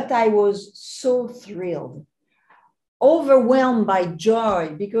 but I was so thrilled, overwhelmed by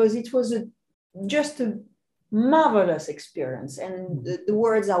joy, because it was just a marvelous experience. And the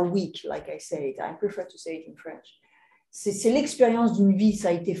words are weak, like I say it. I prefer to say it in French. C'est l'expérience d'une vie, ça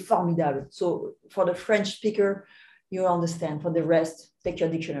a été formidable. So for the French speaker, you understand. For the rest, take your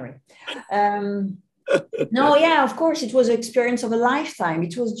dictionary. Of course, it was an experience of a lifetime.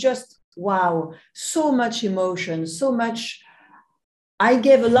 It was just, wow, so much emotion, so much. I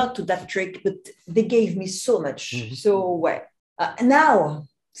gave a lot to that trick, but they gave me so much. Mm-hmm. So now,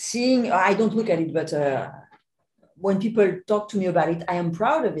 I don't look at it, but when people talk to me about it, I am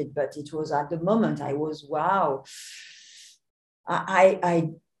proud of it. But it was at the moment, I was, wow.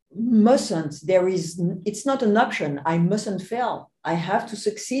 I mustn't, it's not an option. I mustn't fail. I have to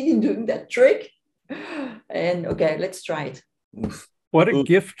succeed in doing that trick. And okay, let's try it. What a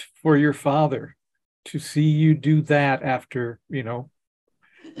gift for your father to see you do that after,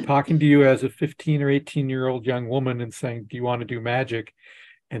 talking to you as a 15 or 18-year-old young woman and saying, do you want to do magic?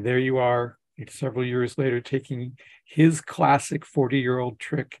 And there you are, several years later, taking his classic 40-year-old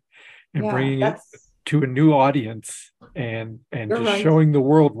trick and bringing it to a new audience and just showing the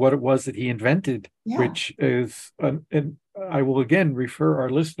world what it was that he invented, which is, and I will again refer our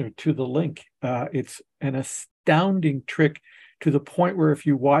listener to the link. It's an astounding trick to the point where if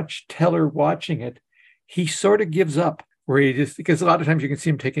you watch Teller watching it, he sort of gives up, where he just, because a lot of times you can see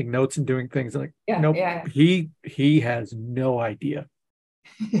him taking notes and doing things like, he has no idea.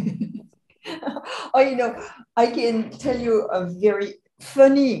 I can tell you a very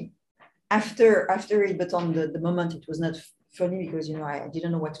funny after it, but on the moment it was not funny because I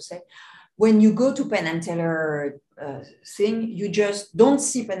didn't know what to say. When you go to Penn and Teller thing, you just don't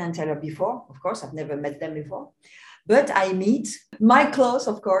see Penn and Teller before. Of course, I've never met them before, but I meet Mike Close,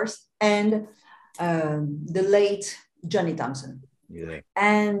 of course, and the late Johnny Thompson. Yeah.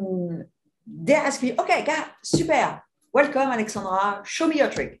 And they ask me, okay, super, welcome, Alexandra, show me your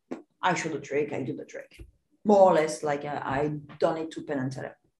trick. I show the trick, I do the trick. More or less like I done it to Penn and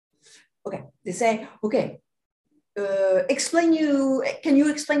Teller. Okay, they say, okay, can you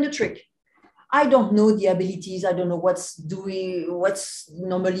explain the trick? I don't know the abilities. I don't know what's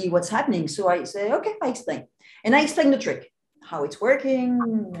happening. So I say, okay, I explain. And I explain the trick, how it's working.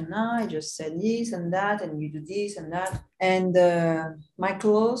 And I just said this and that, and you do this and that. And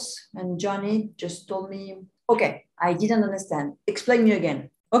Michaelos and Johnny just told me, okay, I didn't understand. Explain me again.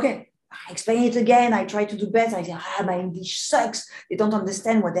 Okay, I explain it again. I try to do better. I say, my English sucks. They don't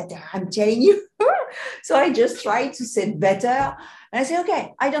understand what I'm telling you. So I just try to say better. And I say,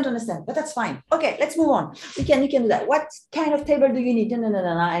 okay, I don't understand, but that's fine. Okay, let's move on. You can do that. What kind of table do you need? No.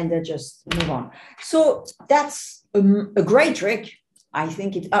 And then just move on. So that's a great trick. I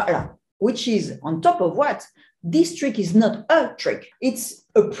think which is on top of what? This trick is not a trick. It's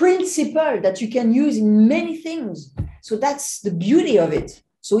a principle that you can use in many things. So that's the beauty of it.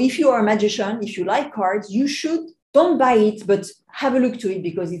 So if you are a magician, if you like cards, you should don't buy it, but have a look to it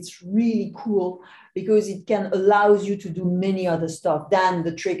because it's really cool, because it can allow you to do many other stuff than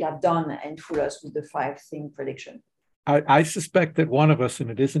the trick I've done and fool us with the 5-thing prediction. I suspect that one of us,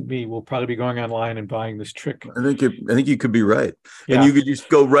 and it isn't me, will probably be going online and buying this trick. I think you could be right. Yeah. And you could just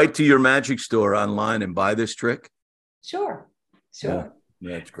go right to your magic store online and buy this trick. Sure. Yeah,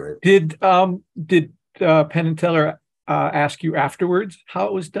 that's great. Did Penn and Teller ask you afterwards how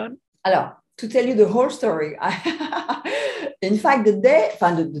it was done? Alors, to tell you the whole story, in fact,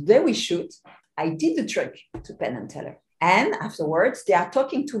 the day we shoot, I did the trick to Penn and Teller. And afterwards, they are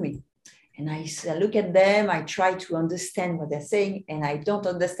talking to me. And I look at them, I try to understand what they're saying, and I don't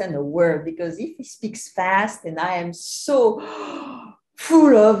understand a word, because if he speaks fast and I am so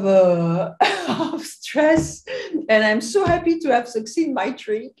full of stress, and I'm so happy to have succeeded my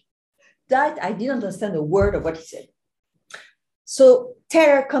trick, that I didn't understand a word of what he said. So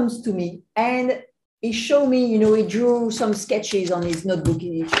Teller comes to me and he showed me, he drew some sketches on his notebook.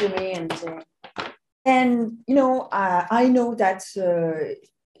 He showed me and I know that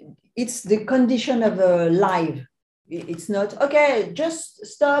it's the condition of a live. It's not, okay, just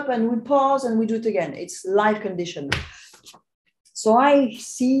stop and we pause and we do it again. It's live condition. So I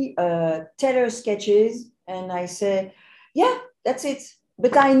see Teller's sketches and I say, yeah, that's it.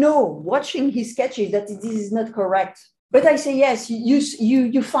 But I know, watching his sketches, that this is not correct. But I say, yes,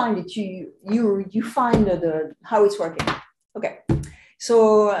 you find it. You find how it's working. Okay.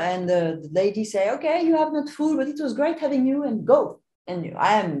 So, and the lady say, okay, you have not fooled, but it was great having you, and go. And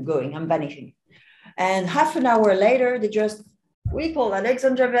I am going, I'm vanishing. And half an hour later, we call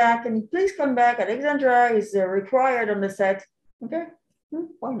Alexandra back, and please come back. Alexandra is required on the set. Okay,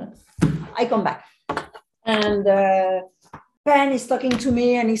 why not? I come back. And Penn is talking to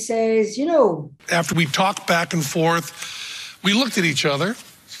me and he says, After we talked back and forth, we looked at each other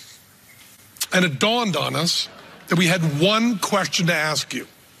and it dawned on us that we had one question to ask you,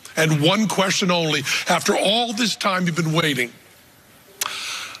 and one question only. After all this time you've been waiting,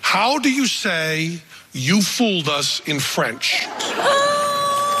 how do you say you fooled us in French?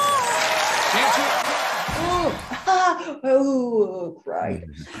 Right.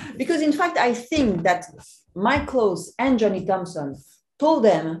 Because in fact, I think that Mike Close and Johnny Thompson told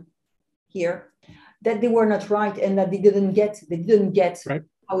them here that they were not right and that they didn't get right.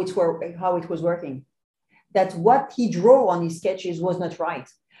 how it was working. That what he drew on his sketches was not right.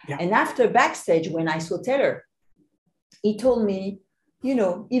 Yeah. And after backstage, when I saw Teller, he told me,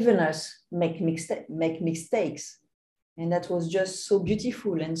 even us make mistakes. And that was just so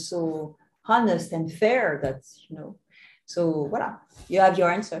beautiful and so honest and fair that, so voila, you have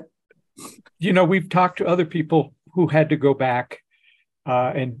your answer. We've talked to other people who had to go back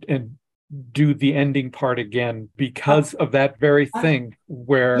and do the ending part again because of that very thing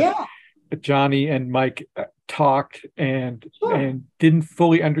where Johnny and Mike talked and Sure. didn't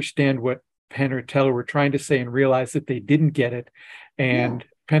fully understand what Penn or Teller were trying to say and realized that they didn't get it. Yeah. And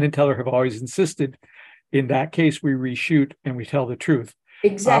Penn and Teller have always insisted, in that case, we reshoot and we tell the truth.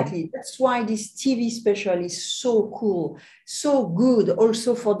 Exactly. That's why this TV special is so cool, so good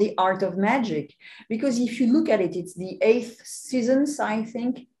also for the art of magic. Because if you look at it, it's the 8th seasons, I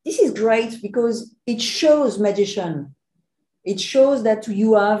think. This is great because it shows magician. It shows that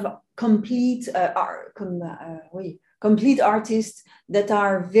you have complete artists that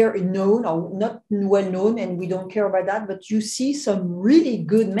are very known or not well known, and we don't care about that, but you see some really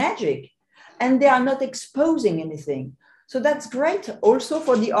good magic and they are not exposing anything. So that's great also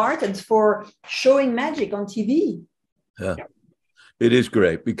for the art and for showing magic on TV. Yeah, it is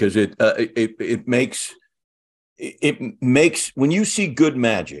great because it makes when you see good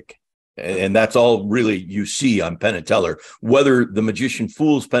magic, and that's all really you see on Penn and Teller, whether the magician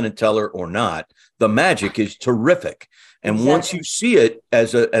fools Penn and Teller or not, the magic is terrific. And Exactly. once you see it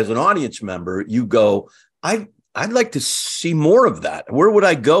as an audience member, you go, I'd like to see more of that. Where would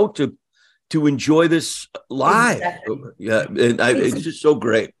I go to enjoy this live? Exactly. Yeah, and it's just so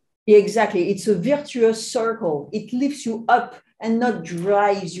great. Exactly. It's a virtuous circle. It lifts you up and not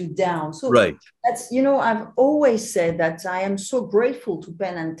drives you down. So Right. that's, I've always said that I am so grateful to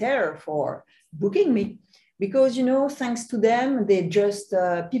Penn and Teller for booking me because, thanks to them, they just,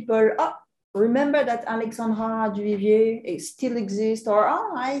 people, remember that Alexandra Duvivier still exists, or,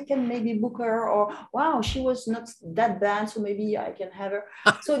 I can maybe book her, or, wow, she was not that bad, so maybe I can have her.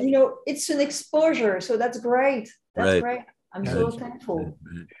 So, it's an exposure. So that's great. That's Right. great. I'm so thankful.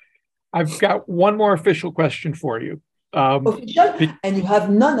 I've got one more official question for you. Official, and you have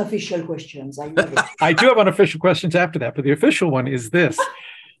non-official questions. I love it. I do have unofficial questions after that, but the official one is this.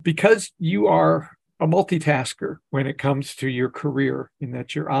 Because you are a multitasker when it comes to your career, in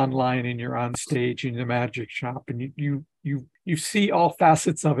that you're online and you're on stage in the magic shop, and you see all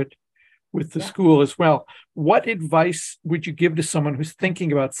facets of it with the school as well. What advice would you give to someone who's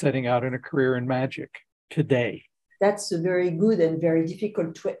thinking about setting out in a career in magic today? That's a very good and very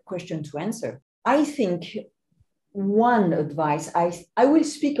difficult question to answer. I think one advice, I will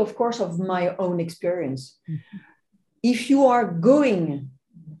speak, of course, of my own experience. Mm-hmm. If you are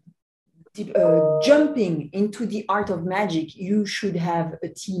jumping into the art of magic, you should have a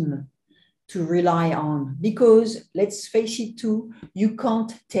team to rely on, because let's face it too, you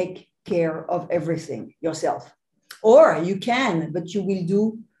can't take care of everything yourself. Or you can, but you will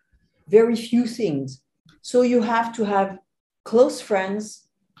do very few things. So you have to have close friends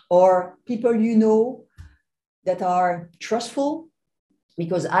or people that are trustful,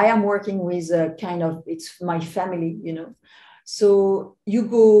 because I am working with it's my family, So you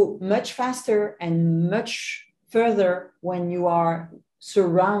go much faster and much further when you are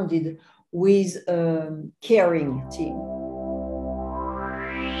surrounded with a caring team.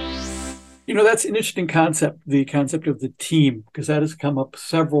 That's an interesting concept, the concept of the team, because that has come up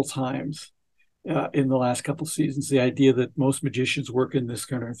several times in the last couple of seasons, the idea that most magicians work in this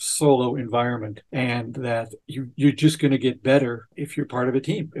kind of solo environment, and that you're just going to get better if you're part of a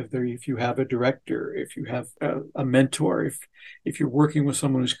team, if you have a director, if you have a mentor, if you're working with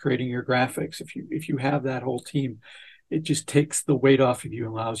someone who's creating your graphics, if you have that whole team, it just takes the weight off of you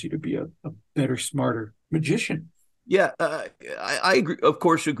and allows you to be a better, smarter magician. Yeah, I agree. Of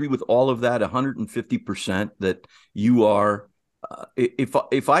course, agree with all of that 150%. That you are.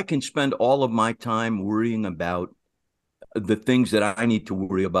 If I can spend all of my time worrying about the things that I need to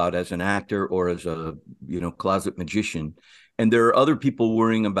worry about as an actor or as a closet magician, and there are other people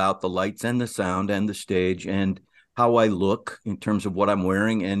worrying about the lights and the sound and the stage and how I look in terms of what I'm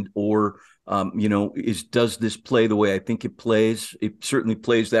wearing, and does this play the way I think it plays? It certainly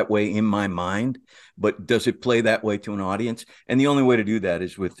plays that way in my mind, but does it play that way to an audience? And the only way to do that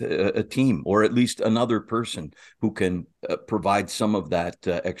is with a team, or at least another person who can provide some of that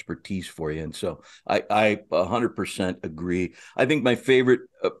expertise for you. And so I 100% agree. I think my favorite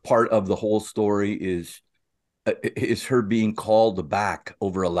part of the whole story is her being called back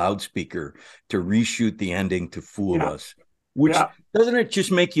over a loudspeaker to reshoot the ending to fool us. Which doesn't it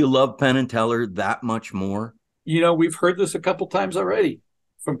just make you love Penn and Teller that much more? We've heard this a couple times already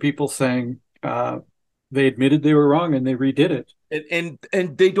from people saying they admitted they were wrong and they redid it.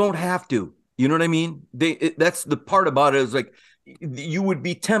 And they don't have to. You know what I mean? That's the part about it, is like, you would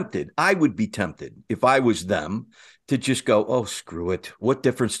be tempted. I would be tempted if I was them to just go, oh, screw it. What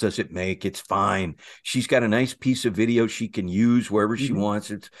difference does it make? It's fine. She's got a nice piece of video she can use wherever she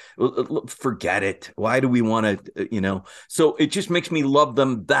wants. Forget it. Why do we want to, So it just makes me love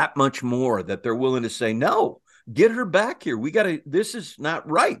them that much more, that they're willing to say, no, get her back here. This is not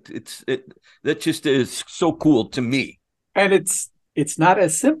right. That just is so cool to me. And it's not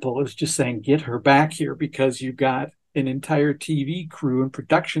as simple as just saying, get her back here, because you've got an entire TV crew and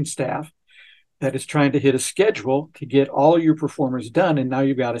production staff that is trying to hit a schedule to get all your performers done. And now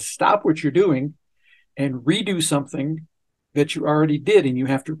you've got to stop what you're doing and redo something that you already did. And you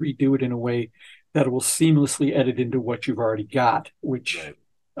have to redo it in a way that will seamlessly edit into what you've already got, which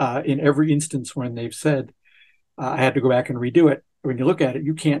in every instance when they've said, I had to go back and redo it, when you look at it,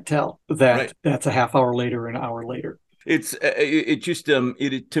 you can't tell that that's a half hour later, an hour later. It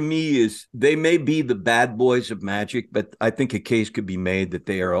to me is, they may be the bad boys of magic, but I think a case could be made that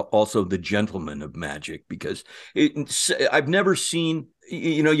they are also the gentlemen of magic, because I've never seen,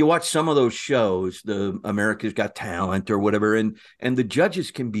 you watch some of those shows, the America's Got Talent or whatever, and the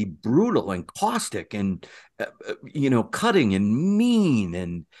judges can be brutal and caustic and, cutting and mean.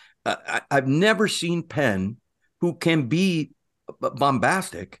 And I've never seen Penn, who can be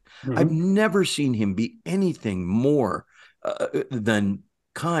bombastic. Mm-hmm. I've never seen him be anything more than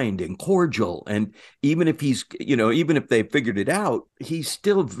kind and cordial. And even if even if they figured it out, he's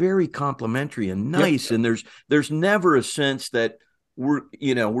still very complimentary and nice. Yep. And there's never a sense that we're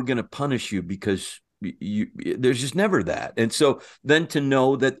going to punish you because there's just never that. And so then to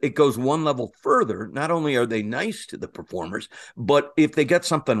know that it goes one level further, not only are they nice to the performers, but if they get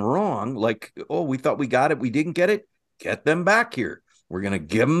something wrong, like, oh, we thought we got it, we didn't get it, get them back here. We're going to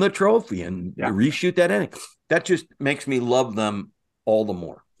give them the trophy and reshoot that inning. That just makes me love them all the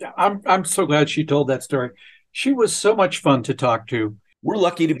more. Yeah, I'm so glad she told that story. She was so much fun to talk to. We're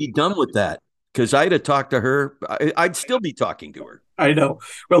lucky to be done with that, because I'd have talked to her. I'd still be talking to her. I know.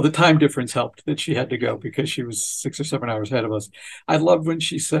 Well, the time difference helped that she had to go, because she was 6 or 7 hours ahead of us. I loved when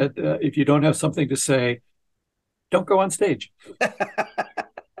she said, if you don't have something to say, don't go on stage.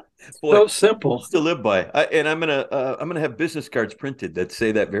 Boy, so simple to live by. And I'm gonna have business cards printed that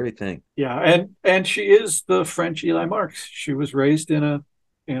say that very thing. Yeah, and she is the French Eli Marks. She was raised in a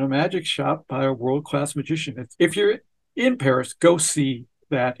magic shop by a world-class magician. If you're in Paris, go see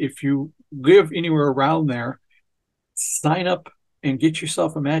that. If you live anywhere around there, sign up and get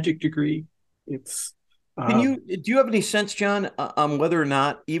yourself a magic degree. It's do you have any sense, John, on whether or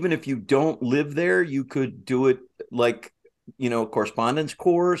not, even if you don't live there, you could do it like, a correspondence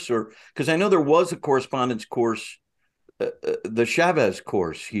course? Or because I know there was a correspondence course, the Chavez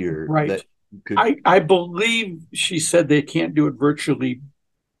course here, right? I believe she said they can't do it virtually,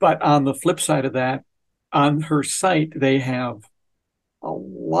 but on the flip side of that, on her site they have a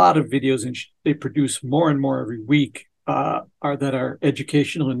lot of videos, and they produce more and more every week that are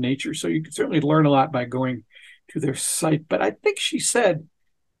educational in nature. So you can certainly learn a lot by going to their site. But I think she said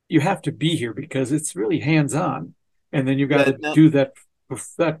you have to be here, because it's really hands-on. And then you've got to do that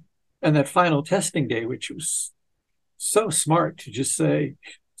and that final testing day, which was so smart to just say,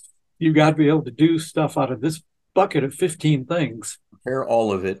 you got to be able to do stuff out of this bucket of 15 things. Prepare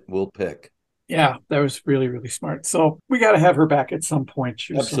all of it, we'll pick. Yeah, that was really, really smart. So we got to have her back at some point.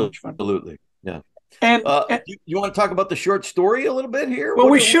 She was so much fun. Absolutely. Yeah. And you want to talk about the short story a little bit here? Well,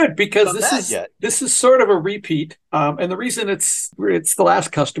 we should, because this is sort of a repeat. And the reason it's The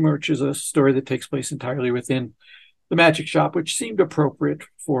Last Customer, which is a story that takes place entirely within the magic shop, which seemed appropriate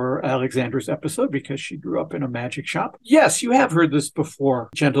for Alexandra's episode because she grew up in a magic shop. Yes, you have heard this before,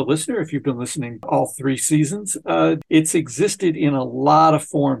 gentle listener, if you've been listening all 3 seasons. It's existed in a lot of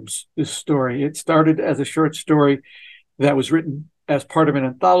forms, this story. It started as a short story that was written as part of an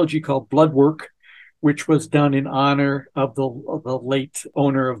anthology called Bloodwork, which was done in honor of the late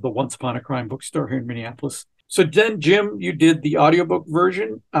owner of the Once Upon a Crime bookstore here in Minneapolis. So then, Jim, you did the audiobook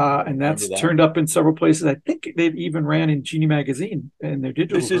version, and that's turned up in several places. I think they even ran in Genie Magazine and their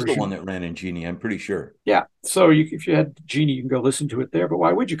digital version. This is the one that ran in Genie, I'm pretty sure. Yeah, so if you had Genie, you can go listen to it there, but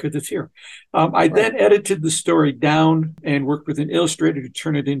why would you? Because it's here. I then edited the story down and worked with an illustrator to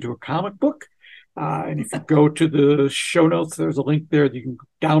turn it into a comic book. And if you go to the show notes, there's a link there. You can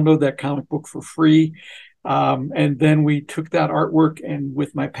download that comic book for free. And then we took that artwork and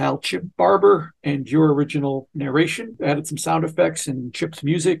with my pal Chip Barber and your original narration, added some sound effects and Chip's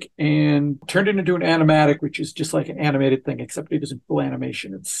music and turned it into an animatic, which is just like an animated thing, except it isn't full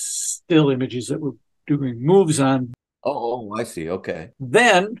animation. It's still images that we're doing moves on. Oh, I see. Okay.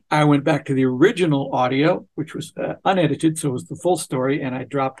 Then I went back to the original audio, which was unedited, so it was the full story, and I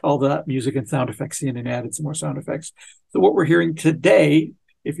dropped all the music and sound effects in and added some more sound effects. So what we're hearing today,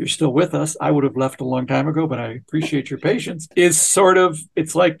 if you're still with us, I would have left a long time ago, but I appreciate your patience, is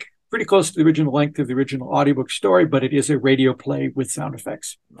it's like pretty close to the original length of the original audiobook story, but it is a radio play with sound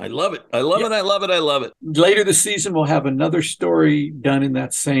effects. I love it. I love it. I love it. I love it. Later this season, we'll have another story done in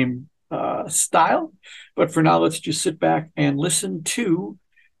that same style, But for now, let's just sit back and listen to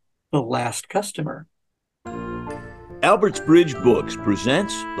The Last Customer. Albert's Bridge Books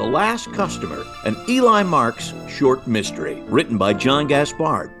presents The Last Customer, an Eli Marks short mystery, written by John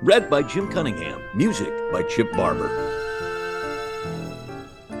Gaspard, read by Jim Cunningham, music by Chip Barber.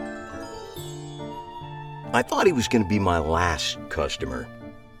 I thought he was going to be my last customer,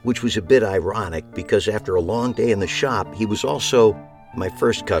 which was a bit ironic because after a long day in the shop, he was also my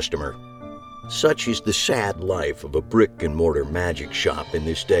first customer. Such is the sad life of a brick-and-mortar magic shop in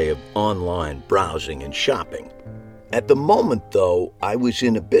this day of online browsing and shopping. At the moment, though, I was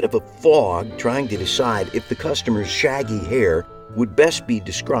in a bit of a fog trying to decide if the customer's shaggy hair would best be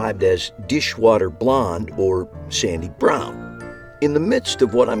described as dishwater blonde or sandy brown. In the midst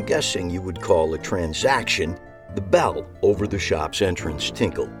of what I'm guessing you would call a transaction, the bell over the shop's entrance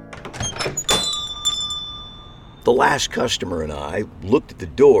tinkled. The last customer and I looked at the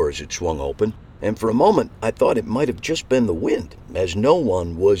door as it swung open, and for a moment I thought it might have just been the wind, as no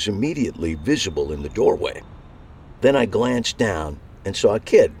one was immediately visible in the doorway. Then I glanced down and saw a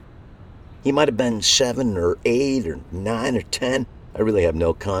kid. He might have been 7 or 8 or 9 or 10. I really have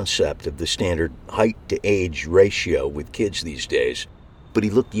no concept of the standard height-to-age ratio with kids these days, but he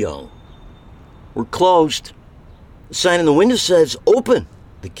looked young. "We're closed. The sign in the window says open,"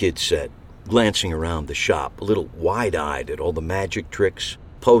 the kid said, glancing around the shop, a little wide-eyed at all the magic tricks,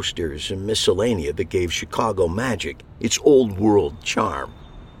 posters, and miscellanea that gave Chicago magic its old-world charm.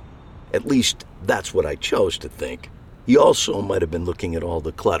 At least, that's what I chose to think. He also might have been looking at all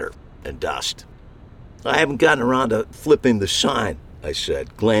the clutter and dust. "I haven't gotten around to flipping the sign," I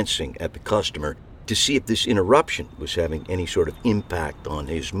said, glancing at the customer to see if this interruption was having any sort of impact on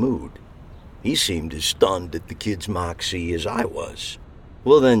his mood. He seemed as stunned at the kid's moxie as I was.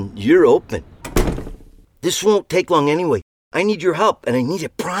 "Well then, you're open. This won't take long anyway. I need your help, and I need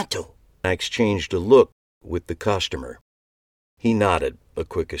it pronto." I exchanged a look with the customer. He nodded a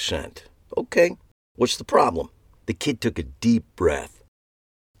quick assent. "Okay, what's the problem?" The kid took a deep breath.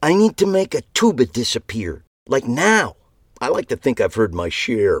 "I need to make a tuba disappear, like now." I like to think I've heard my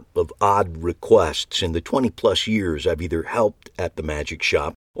share of odd requests in the 20-plus years I've either helped at the magic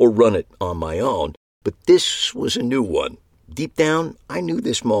shop or run it on my own, but this was a new one. Deep down, I knew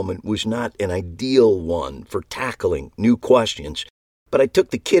this moment was not an ideal one for tackling new questions, but I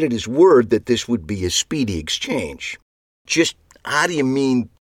took the kid at his word that this would be a speedy exchange. "Just how do you mean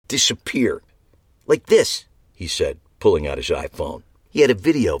disappear?" "Like this," he said, pulling out his iPhone. He had a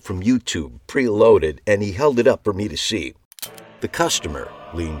video from YouTube preloaded, and he held it up for me to see. The customer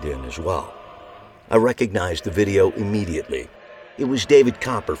leaned in as well. I recognized the video immediately. It was David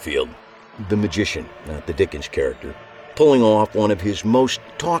Copperfield, the magician, not the Dickens character, pulling off one of his most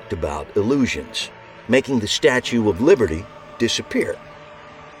talked-about illusions, making the Statue of Liberty disappear.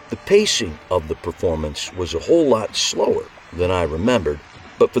 The pacing of the performance was a whole lot slower than I remembered,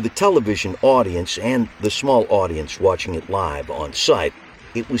 but for the television audience and the small audience watching it live on site,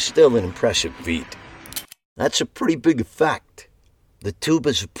 it was still an impressive feat. "That's a pretty big effect. The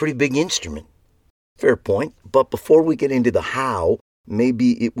tuba's a pretty big instrument." "Fair point, but before we get into the how,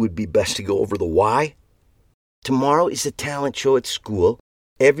 maybe it would be best to go over the why." "Tomorrow is a talent show at school.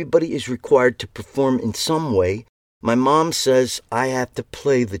 Everybody is required to perform in some way. My mom says I have to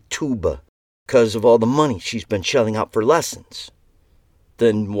play the tuba because of all the money she's been shelling out for lessons."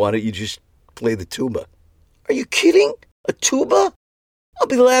 "Then why don't you just play the tuba?" "Are you kidding? A tuba? I'll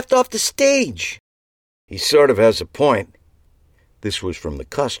be laughed off the stage." He sort of has a point. This was from the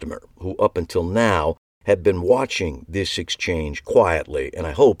customer, who up until now had been watching this exchange quietly and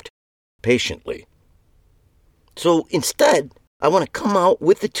I hoped patiently. "So instead, I want to come out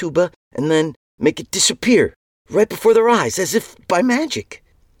with the tuba and then make it disappear right before their eyes, as if by magic."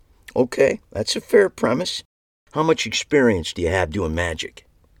 "Okay, that's a fair premise. How much experience do you have doing magic?"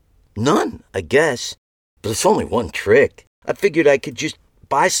 "None, I guess. But it's only one trick. I figured I could just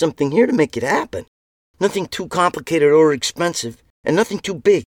buy something here to make it happen. Nothing too complicated or expensive, and nothing too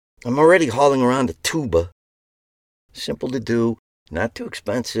big. I'm already hauling around a tuba. Simple to do, not too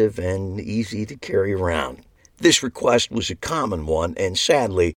expensive, and easy to carry around." This request was a common one, and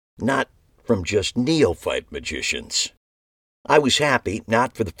sadly, not from just neophyte magicians. I was happy,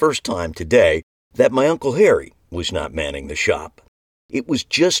 not for the first time today, that my Uncle Harry was not manning the shop. It was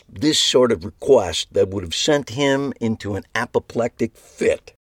just this sort of request that would have sent him into an apoplectic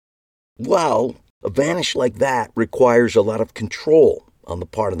fit. Well, a vanish like that requires a lot of control on the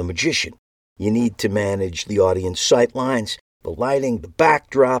part of the magician. You need to manage the audience sightlines, the lighting, the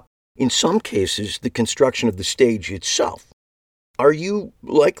backdrop, in some cases, the construction of the stage itself. Are you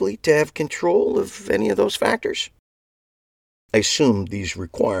likely to have control of any of those factors? I assumed these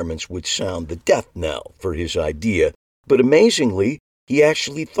requirements would sound the death knell for his idea, but amazingly, he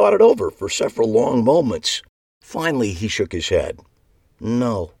actually thought it over for several long moments. Finally, he shook his head.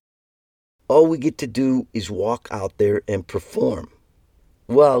 No. All we get to do is walk out there and perform.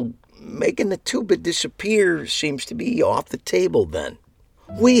 Well, making the tuba disappear seems to be off the table then.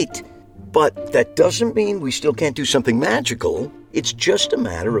 Wait, but that doesn't mean we still can't do something magical. It's just a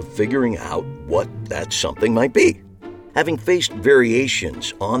matter of figuring out what that something might be. Having faced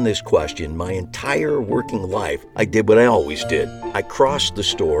variations on this question my entire working life, I did what I always did. I crossed the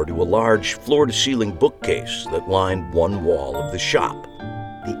store to a large floor-to-ceiling bookcase that lined one wall of the shop.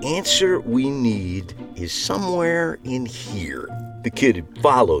 The answer we need is somewhere in here. The kid had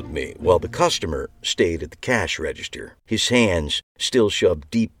followed me while the customer stayed at the cash register, his hands still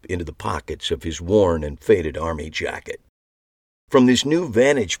shoved deep into the pockets of his worn and faded army jacket. From this new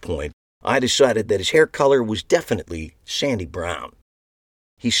vantage point, I decided that his hair color was definitely sandy brown.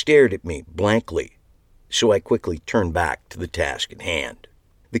 He stared at me blankly, so I quickly turned back to the task at hand.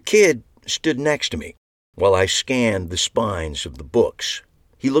 The kid stood next to me while I scanned the spines of the books.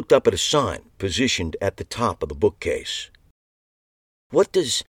 He looked up at a sign positioned at the top of the bookcase. What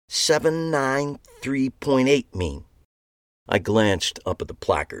does 793.8 mean? I glanced up at the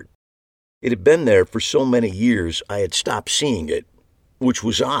placard. It had been there for so many years I had stopped seeing it, which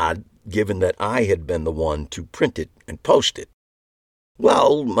was odd given that I had been the one to print it and post it.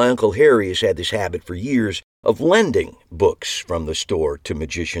 Well, my Uncle Harry has had this habit for years of lending books from the store to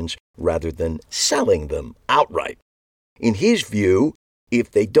magicians rather than selling them outright. In his view,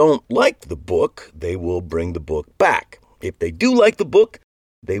 if they don't like the book, they will bring the book back. If they do like the book,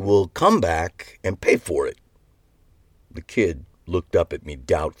 they will come back and pay for it. The kid looked up at me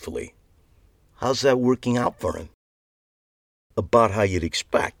doubtfully. How's that working out for him? About how you'd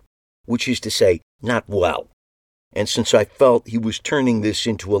expect, which is to say, not well. And since I felt he was turning this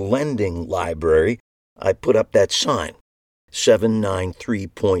into a lending library, I put up that sign.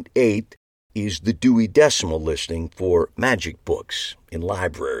 793.8 is the Dewey Decimal listing for magic books in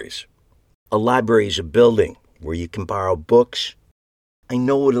libraries. A library is a building where you can borrow books. I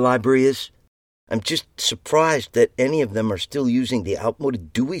know what a library is. I'm just surprised that any of them are still using the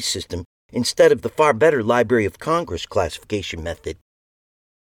outmoded Dewey system instead of the far better Library of Congress classification method.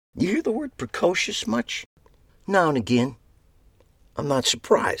 You hear the word precocious much? Now and again. I'm not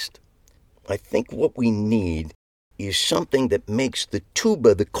surprised. I think what we need is something that makes the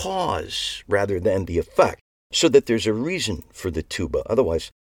tuba the cause rather than the effect, so that there's a reason for the tuba. Otherwise,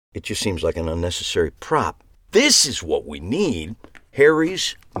 it just seems like an unnecessary prop. This is what we need.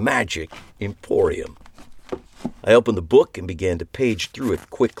 Harry's Magic Emporium. I opened the book and began to page through it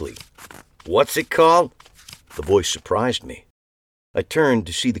quickly. What's it called? The voice surprised me. I turned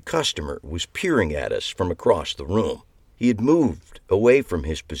to see the customer was peering at us from across the room. He had moved away from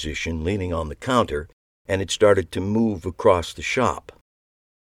his position, leaning on the counter, and had started to move across the shop.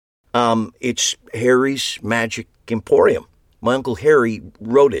 It's Harry's Magic Emporium. My Uncle Harry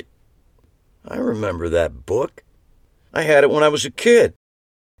wrote it. I remember that book. I had it when I was a kid.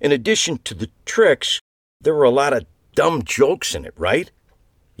 In addition to the tricks, there were a lot of dumb jokes in it, right?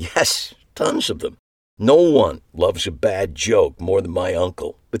 Yes, tons of them. No one loves a bad joke more than my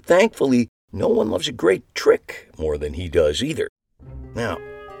uncle, but thankfully, no one loves a great trick more than he does either. Now,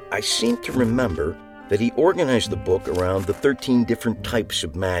 I seem to remember that he organized the book around the 13 different types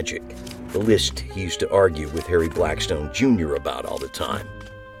of magic, the list he used to argue with Harry Blackstone Jr. about all the time.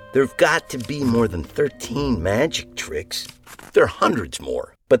 There've got to be more than 13 magic tricks. There are hundreds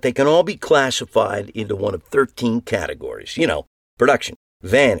more, but they can all be classified into one of 13 categories. You know, production,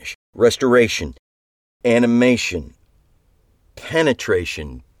 vanish, restoration, animation,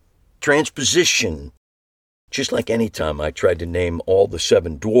 penetration, transposition. Just like any time I tried to name all the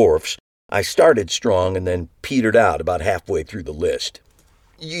 7 dwarfs, I started strong and then petered out about halfway through the list.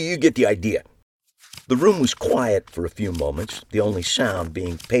 You get the idea. The room was quiet for a few moments, the only sound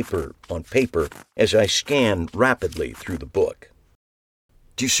being paper on paper as I scanned rapidly through the book.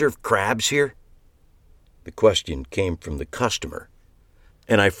 Do you serve crabs here? The question came from the customer,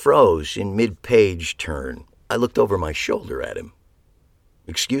 and I froze in mid-page turn. I looked over my shoulder at him.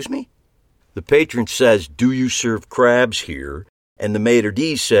 Excuse me? The patron says, do you serve crabs here? And the maitre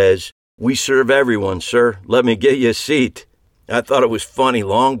d' says, we serve everyone, sir. Let me get you a seat. I thought it was funny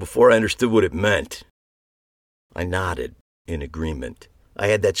long before I understood what it meant. I nodded in agreement. I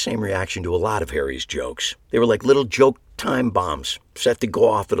had that same reaction to a lot of Harry's jokes. They were like little joke time bombs, set to go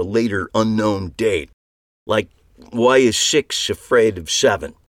off at a later unknown date. Like, why is 6 afraid of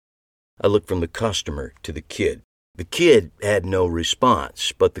 7? I looked from the customer to the kid. The kid had no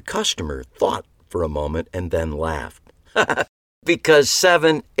response, but the customer thought for a moment and then laughed. Because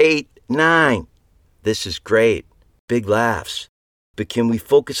 7, 8, 9. This is great. Big laughs. But can we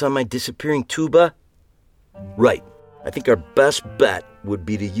focus on my disappearing tuba? Right. I think our best bet would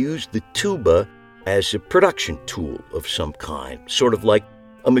be to use the tuba as a production tool of some kind, sort of like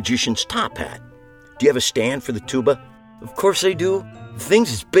a magician's top hat. Do you have a stand for the tuba? Of course I do. The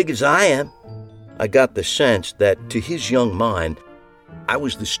thing's as big as I am. I got the sense that, to his young mind, I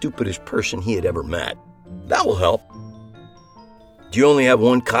was the stupidest person he had ever met. That will help. Do you only have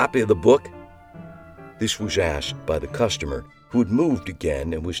one copy of the book? This was asked by the customer, who had moved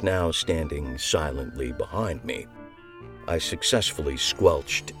again and was now standing silently behind me. I successfully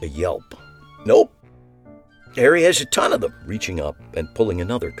squelched a yelp. Nope. Harry has a ton of them, reaching up and pulling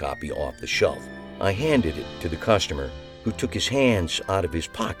another copy off the shelf. I handed it to the customer, who took his hands out of his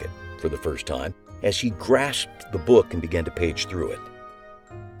pocket for the first time as he grasped the book and began to page through it.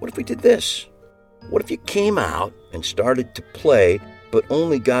 What if we did this? What if you came out and started to play, but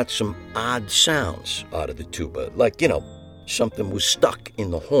only got some odd sounds out of the tuba? Like, something was stuck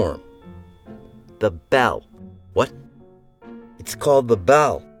in the horn. The bell. What? It's called the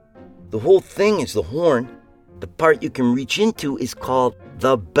bell. The whole thing is the horn. The part you can reach into is called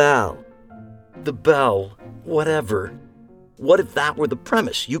the bell. The bell, whatever. What if that were the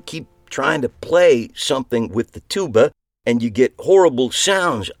premise? You keep trying to play something with the tuba, and you get horrible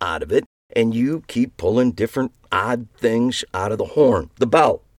sounds out of it, and you keep pulling different odd things out of the horn, the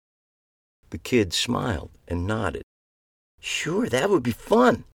bell. The kid smiled and nodded. Sure, that would be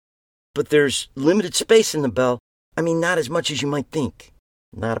fun. But there's limited space in the bell. I mean, not as much as you might think.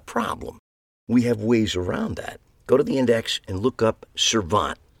 Not a problem. We have ways around that. Go to the index and look up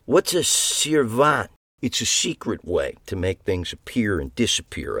servant. What's a servant? It's a secret way to make things appear and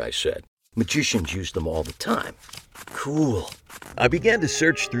disappear, I said. Magicians use them all the time. Cool. I began to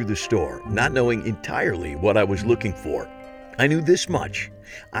search through the store, not knowing entirely what I was looking for. I knew this much.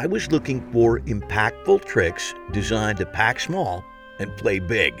 I was looking for impactful tricks designed to pack small and play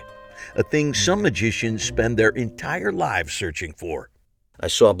big, a thing some magicians spend their entire lives searching for. I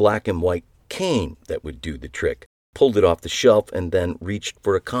saw a black and white cane that would do the trick, pulled it off the shelf, and then reached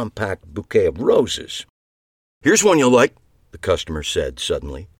for a compact bouquet of roses. Here's one you'll like, the customer said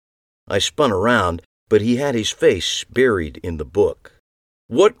suddenly. I spun around, but he had his face buried in the book.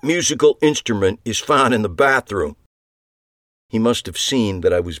 What musical instrument is found in the bathroom? He must have seen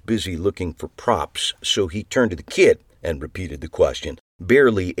that I was busy looking for props, so he turned to the kid and repeated the question,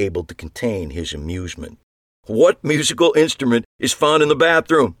 barely able to contain his amusement. What musical instrument is found in the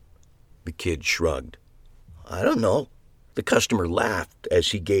bathroom? The kid shrugged. I don't know. The customer laughed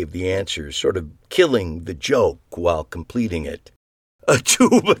as he gave the answer, sort of killing the joke while completing it. A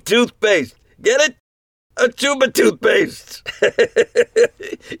tube of toothpaste. Get it? A tube of toothpaste.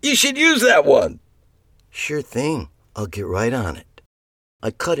 You should use that one. Sure thing. I'll get right on it.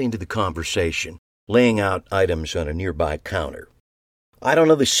 I cut into the conversation, laying out items on a nearby counter. I don't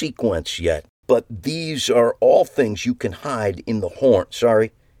know the sequence yet, but these are all things you can hide in the horn,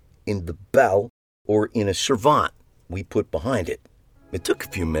 in the bell, or in a servant we put behind it. It took a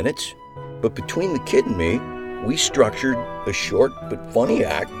few minutes, but between the kid and me, we structured a short but funny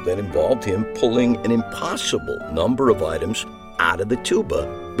act that involved him pulling an impossible number of items out of the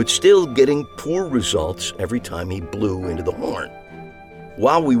tuba, but still getting poor results every time he blew into the horn.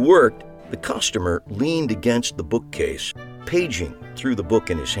 While we worked, the customer leaned against the bookcase, paging through the book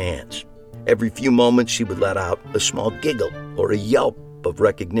in his hands. Every few moments he would let out a small giggle or a yelp of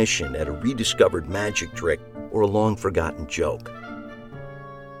recognition at a rediscovered magic trick or a long-forgotten joke.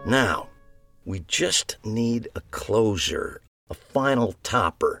 Now, we just need a closer, a final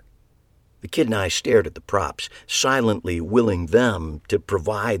topper. The kid and I stared at the props, silently willing them to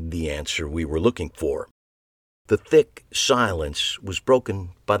provide the answer we were looking for. The thick silence was broken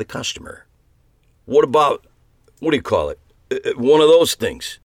by the customer. What about, one of those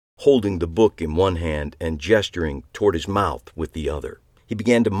things? Holding the book in one hand and gesturing toward his mouth with the other. He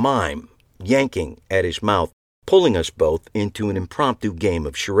began to mime, yanking at his mouth, pulling us both into an impromptu game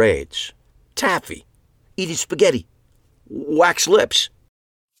of charades. Taffy, eating spaghetti, wax lips.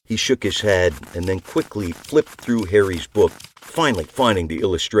 He shook his head and then quickly flipped through Harry's book, finally finding the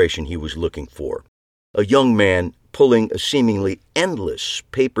illustration he was looking for. A young man pulling a seemingly endless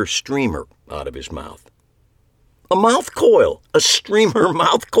paper streamer out of his mouth. A mouth coil! A streamer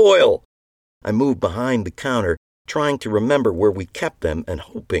mouth coil! I moved behind the counter, trying to remember where we kept them and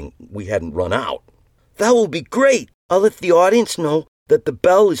hoping we hadn't run out. That will be great! I'll let the audience know that the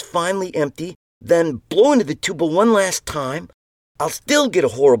bell is finally empty, then blow into the tuba one last time. I'll still get a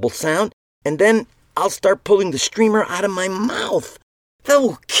horrible sound, and then I'll start pulling the streamer out of my mouth. That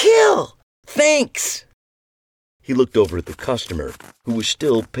will kill! Thanks! He looked over at the customer, who was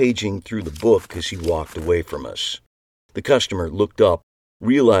still paging through the book as he walked away from us. The customer looked up,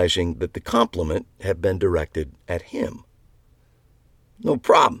 realizing that the compliment had been directed at him. "No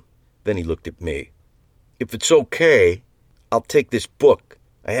problem." Then he looked at me. "If it's okay, I'll take this book.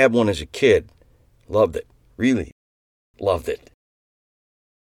 I had one as a kid. Loved it. Really loved it."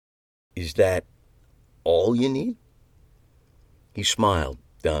 "Is that all you need?" He smiled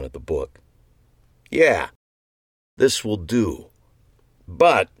down at the book. "Yeah, this will do.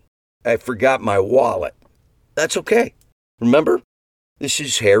 But I forgot my wallet." "That's okay. Remember, this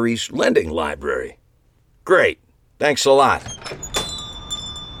is Harry's lending library." "Great. Thanks a lot."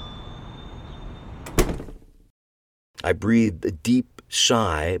 I breathed a deep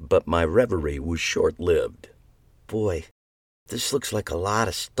sigh, but my reverie was short-lived. Boy, this looks like a lot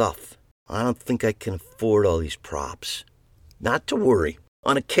of stuff. I don't think I can afford all these props. Not to worry.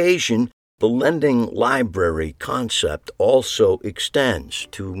 On occasion, the lending library concept also extends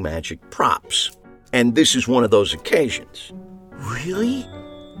to magic props. And this is one of those occasions. Really?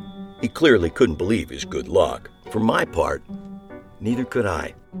 He clearly couldn't believe his good luck. For my part, neither could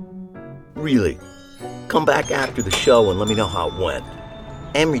I. Really. Come back after the show and let me know how it went.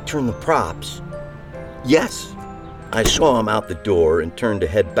 And return the props. Yes. I saw him out the door and turned to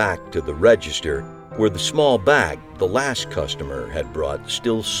head back to the register, where the small bag the last customer had brought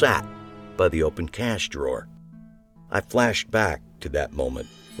still sat by the open cash drawer. I flashed back to that moment.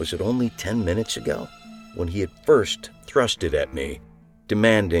 Was it only 10 minutes ago? When he had first thrust it at me,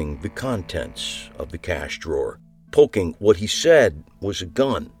 demanding the contents of the cash drawer, poking what he said was a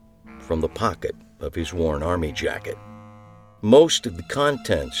gun from the pocket of his worn army jacket. Most of the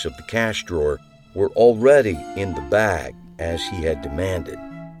contents of the cash drawer were already in the bag, as he had demanded.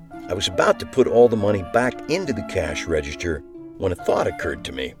 I was about to put all the money back into the cash register when a thought occurred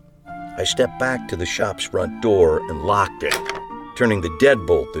to me. I stepped back to the shop's front door and locked it, turning the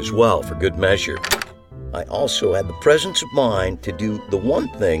deadbolt as well for good measure. I also had the presence of mind to do the one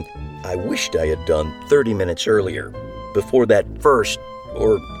thing I wished I had done 30 minutes earlier, before that first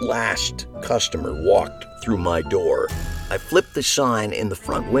or last customer walked through my door. I flipped the sign in the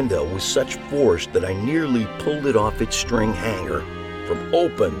front window with such force that I nearly pulled it off its string hanger from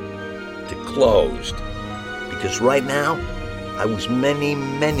open to closed. Because right now, I was many,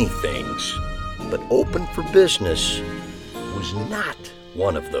 many things, but open for business was not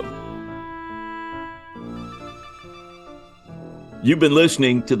one of them. You've been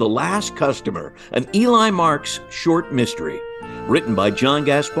listening to The Last Customer, an Eli Marks short mystery, written by John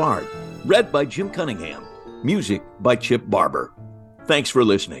Gaspard, read by Jim Cunningham, music by Chip Barber. Thanks for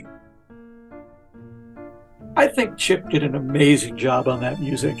listening. I think Chip did an amazing job on that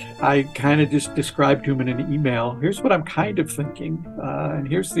music. I kind of just described to him in an email, here's what I'm kind of thinking, and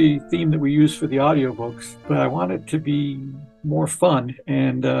here's the theme that we use for the audiobooks, but I want it to be more fun,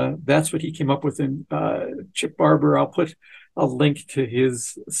 and that's what he came up with. And Chip Barber, I'll put a link to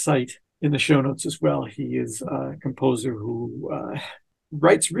his site in the show notes as well. He is a composer who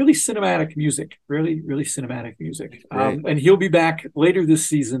writes really cinematic music, really cinematic music. And he'll be back later this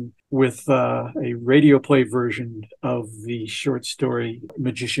season with a radio play version of the short story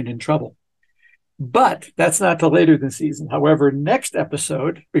Magician in Trouble. But that's not till later this season. However, next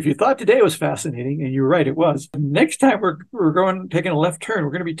episode, if you thought today was fascinating, and you're right, it was, next time we're taking a left turn.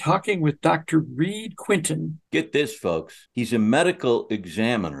 We're going to be talking with Dr. Reed Quinton. Get this, folks. He's a medical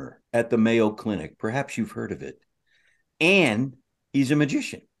examiner at the Mayo Clinic. Perhaps you've heard of it. And he's a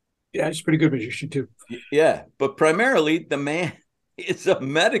magician. Yeah, he's a pretty good magician, too. Yeah, but primarily the man is a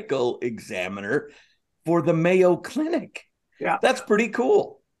medical examiner for the Mayo Clinic. Yeah. That's pretty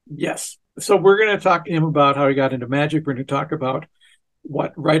cool. Yes. So we're going to talk to him about how he got into magic. We're going to talk about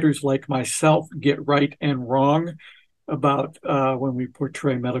what writers like myself get right and wrong about when we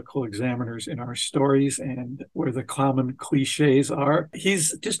portray medical examiners in our stories and where the common cliches are.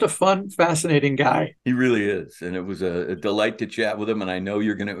 He's just a fun, fascinating guy. He really is. And it was a delight to chat with him, and I know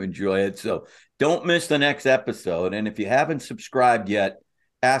you're going to enjoy it. So don't miss the next episode. And if you haven't subscribed yet,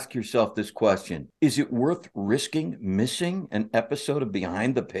 ask yourself this question. Is it worth risking missing an episode of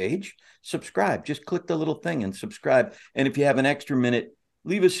Behind the Page? Subscribe. Just click the little thing and subscribe. And if you have an extra minute,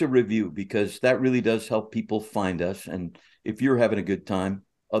 leave us a review, because that really does help people find us. And if you're having a good time,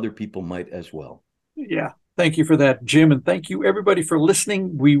 other people might as well. Yeah. Thank you for that, Jim. And thank you, everybody, for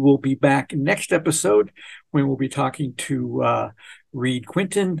listening. We will be back next episode when we'll be talking to Reed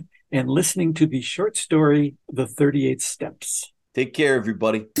Quinton and listening to the short story, The 38 Steps. Take care,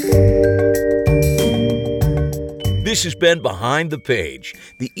 everybody. This has been Behind the Page,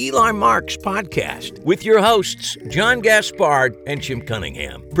 the Eli Marks podcast, with your hosts, John Gaspard and Jim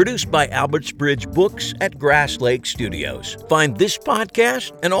Cunningham. Produced by Alberts Bridge Books at Grass Lake Studios. Find this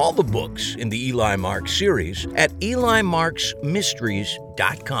podcast and all the books in the Eli Marks series at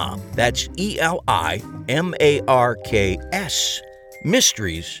elimarksmysteries.com. That's ELIMARKS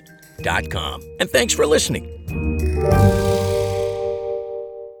Mysteries.com. And thanks for listening.